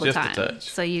 into it all the Just time. a touch.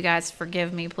 So you guys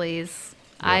forgive me, please.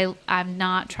 Yep. I'm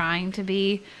not trying to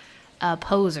be a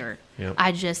poser. Yep.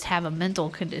 I just have a mental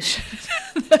condition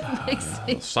that makes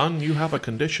me. Son, you have a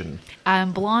condition.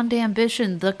 I'm blonde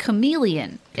ambition, the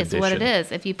chameleon is what it Condition.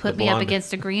 is. If you put The me up blonde.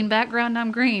 against a green background,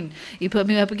 I'm green. You put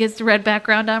me up against a red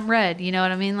background, I'm red. You know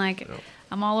what I mean? Like,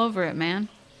 I'm all over it, man.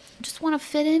 Just want to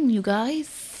fit in, you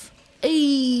guys.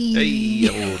 Hey. Hey,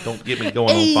 oh, don't get me going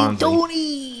Hey, on Fonzie.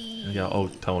 Tony. Yeah, oh,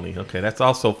 Tony. Okay, that's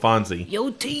also Fonzie.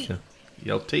 Yo, T.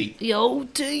 Yo, T. Yo,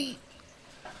 T.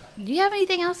 Do you have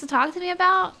anything else to talk to me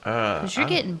about? Because you're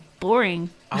getting boring.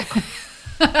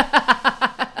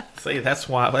 See, that's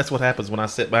what happens when I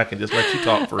sit back and just let you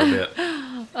talk for a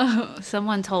bit.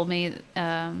 Someone told me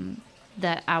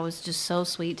that I was just so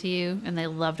sweet to you, and they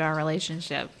loved our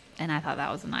relationship. And I thought that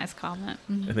was a nice comment.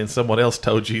 And then someone else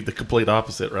told you the complete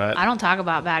opposite, right? I don't talk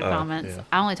about bad comments. yeah.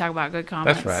 I only talk about good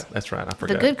comments. That's right. I The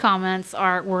forgot. good comments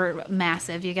were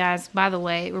massive, you guys. By the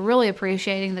way, we're really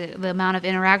appreciating the amount of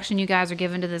interaction you guys are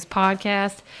giving to this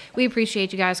podcast. We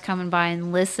appreciate you guys coming by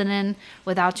and listening.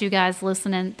 Without you guys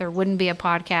listening, there wouldn't be a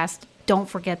podcast. Don't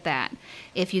forget that.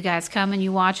 If you guys come and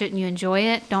you watch it and you enjoy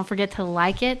it, don't forget to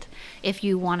like it. If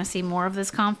you want to see more of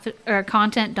this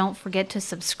content, don't forget to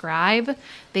subscribe,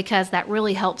 because that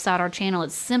really helps out our channel.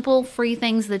 It's simple, free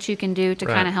things that you can do to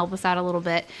Right. kind of help us out a little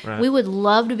bit. Right. We would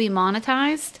love to be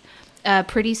monetized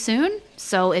pretty soon.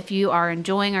 So if you are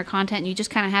enjoying our content and you just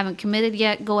kind of haven't committed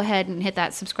yet, go ahead and hit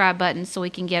that subscribe button so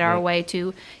we can get our Right. way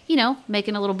to,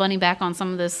 making a little money back on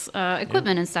some of this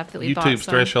equipment and stuff that we bought. YouTube's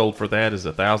So threshold for that is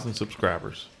 1,000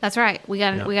 subscribers. that's right. We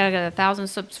got Yeah. we got to get 1,000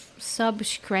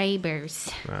 subscribers.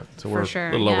 Right. So For we're sure,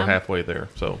 a little over yeah. halfway there.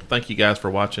 So thank you guys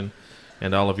for watching,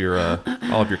 and all of your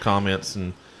comments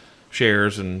and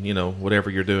shares and whatever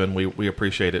you're doing. We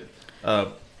appreciate it.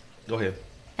 Go ahead.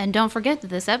 And don't forget that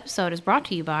this episode is brought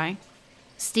to you by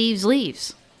Steve's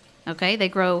Leaves. Okay, they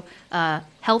grow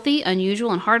healthy,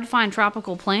 unusual, and hard to find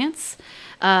tropical plants.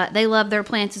 They love their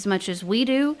plants as much as we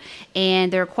do,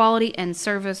 and their quality and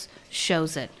service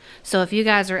shows it. So if you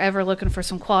guys are ever looking for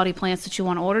some quality plants that you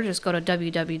want to order, just go to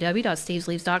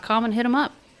www.stevesleaves.com and hit them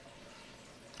up.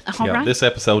 All right. This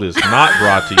episode is not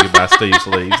brought to you by Steve's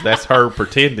Leaves. That's her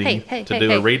pretending Hey, to hey, do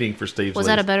hey. a reading for Steve's Was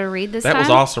Leaves. that a better read this That time?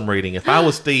 was awesome reading. If I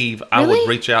was Steve, I Really? would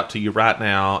reach out to you right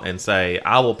now and say,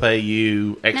 I will pay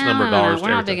you X number of dollars. We're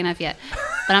to not big everything. enough yet.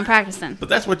 But I'm practicing. But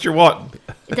that's what you're wanting.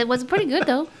 That was pretty good,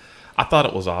 though. I thought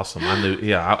it was awesome. I knew.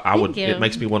 Yeah, I would. you. It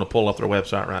makes me want to pull up their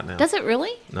website right now. Does it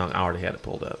really? No, I already had it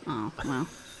pulled up. Oh, well.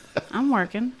 I'm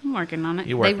working on it.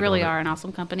 You're They working really on it. are an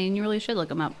awesome company, and you really should look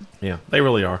them up. Yeah, they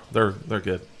really are. They're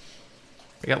good.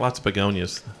 They got lots of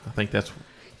begonias. I think that's.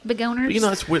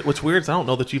 Begoners. But what's weird is I don't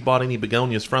know that you bought any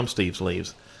begonias from Steve's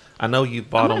Leaves. I know you I'm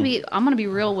bought gonna them. I'm gonna be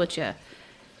real with you.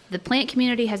 The plant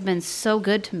community has been so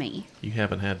good to me. You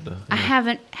haven't had to. I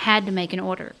haven't had to make an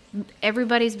order.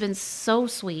 Everybody's been so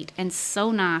sweet and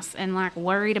so nice and like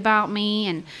worried about me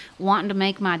and wanting to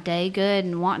make my day good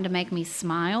and wanting to make me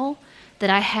smile that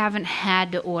I haven't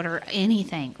had to order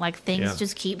anything. Like things Yeah.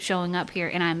 just keep showing up here,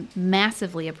 and I'm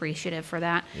massively appreciative for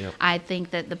that. Yep. I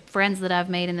think that the friends that I've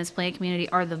made in this plant community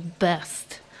are the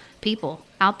best people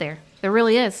out there. There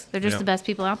really is. They're just Yep. the best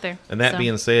people out there. And that So,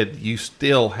 being said, you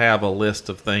still have a list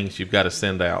of things you've got to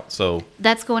send out. So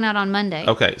that's going out on Monday.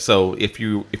 okay, so if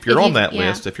you're If on you- that yeah.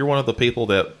 list, if you're one of the people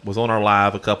that was on our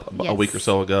live a Yes. week or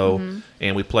so ago,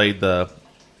 and we played the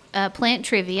Plant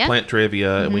Trivia. Plant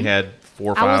Trivia, and we had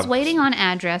 4 or 5. I was waiting on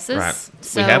addresses. Right.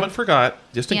 So we haven't forgot,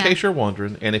 just in Yeah. case you're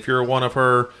wondering. And if you're one of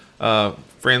her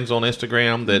friends on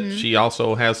Instagram that Mm-hmm. she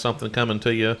also has something coming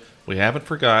to you, we haven't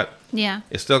forgot. Yeah.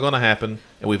 It's still going to happen.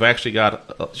 And we've actually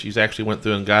got, she's actually went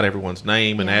through and got everyone's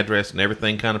name and Yeah. address and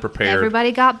everything kind of prepared.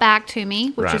 Everybody got back to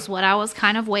me, which Right. is what I was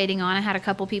kind of waiting on. I had a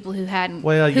couple people who hadn't,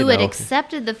 Well, you who had know.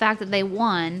 accepted the fact that they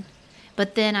won,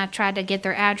 but then I tried to get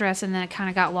their address and then it kind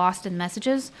of got lost in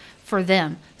messages for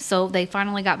them. So they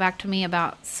finally got back to me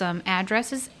about some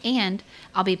addresses, and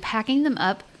I'll be packing them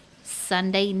up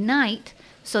Sunday night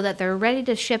so that they're ready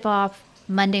to ship off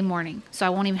Monday morning. So I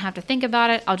won't even have to think about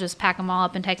it. I'll just pack them all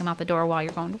up and take them out the door while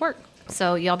you're going to work.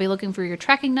 So y'all be looking for your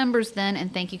tracking numbers then,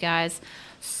 and thank you guys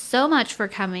so much for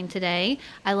coming today.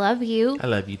 I love you. I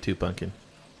love you too, Pumpkin.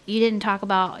 You didn't talk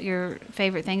about your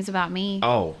favorite things about me,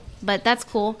 Oh, but that's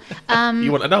cool.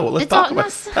 you want to know? Let's It's talk all, about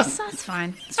that's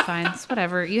fine. It's fine. It's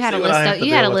whatever. You had See a what I list. have to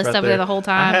You had a deal with list right over there. there the whole I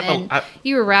time, have a- and I-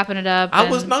 you were wrapping it up. I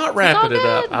was and not it's all wrapping it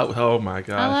up. good. Oh my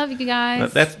gosh. I love you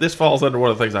guys. This falls under one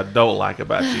of the things I don't like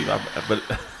about you. But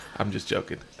I'm just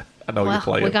joking. I know Well, you're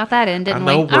playing. we got that in, didn't I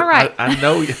know. we? All right. I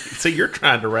know. See, you're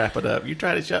trying to wrap it up. You're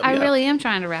trying to shut me I up. really am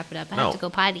trying to wrap it up. I No. have to go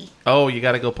potty. Oh, you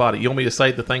got to go potty. You want me to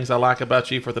say the things I like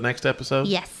about you for the next episode?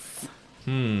 Yes.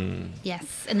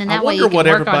 Yes, and then I that way wonder you can what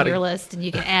work on everybody- your list and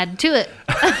you can add to it.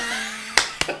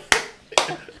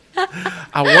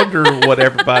 I wonder what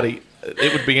everybody.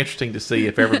 It would be interesting to see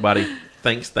if everybody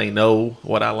thinks they know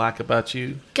what I like about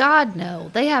you. God, no.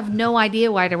 They have no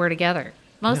idea why we're together.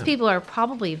 Most Yeah. people are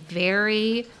probably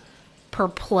very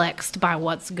perplexed by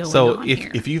what's going So on if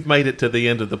here. if you've made it to the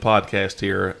end of the podcast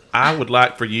here, I would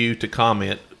like for you to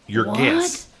comment your What?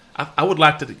 guess. I would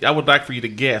like for you to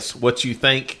guess what you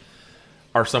think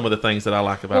are some of the things that I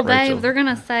like about well, Rachel. babe,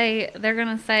 they're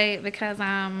gonna say because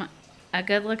I'm a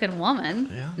good-looking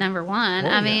woman. Yeah. Number one.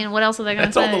 Well, I yeah. mean, what else are they gonna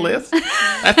That's say? on the list.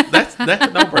 That's a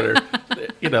no-brainer.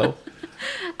 You know,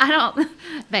 I don't,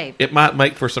 babe. it might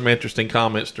make for some interesting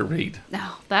comments to read. No,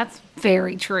 that's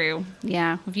very true.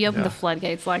 Yeah, if you open Yeah. the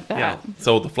floodgates like that. Yeah.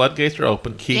 So the floodgates are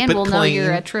open. Keep And it we'll clean. know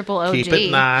you're a triple OG. Keep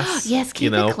it nice. Yes, keep you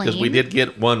know, it clean. because we did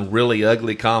get one really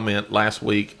ugly comment last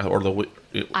week or the week.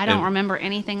 I don't and remember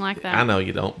anything like that. I know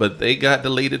you don't, but they got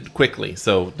deleted quickly.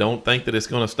 So don't think that it's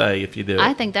going to stay if you do it.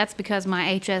 I think that's because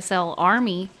my HSL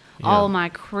army, Yeah. all my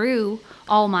crew,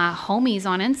 all my homies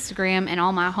on Instagram, and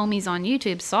all my homies on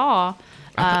YouTube saw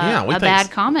yeah, we a think-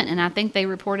 bad comment, and I think they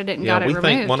reported it and yeah, got it we removed.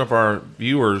 think one of our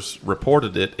viewers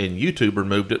reported it and YouTube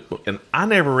removed it, and I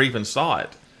never even saw it.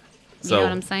 So know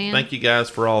what I'm saying? Thank you guys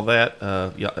for all that.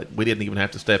 Yeah, we didn't even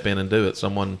have to step in and do it.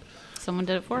 Someone Someone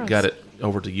did it for us. got it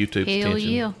over to YouTube's Hell attention.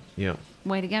 yeah. Yeah.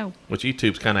 Way to go. Which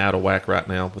YouTube's kind of out of whack right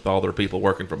now with all their people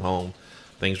working from home.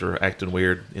 Things are acting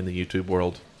weird in the YouTube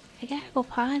world. I gotta go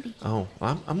potty. Oh,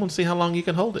 I'm going to see how long you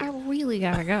can hold it. I really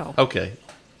gotta go. Okay.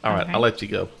 All right. Okay. I'll let you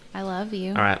go. I love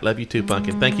you. All right. Love you too,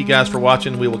 Pumpkin. Thank you guys for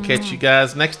watching. We will catch you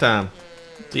guys next time.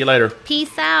 See you later.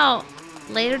 Peace out.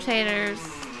 Later, taters.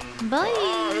 Bye.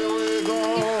 Here we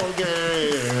go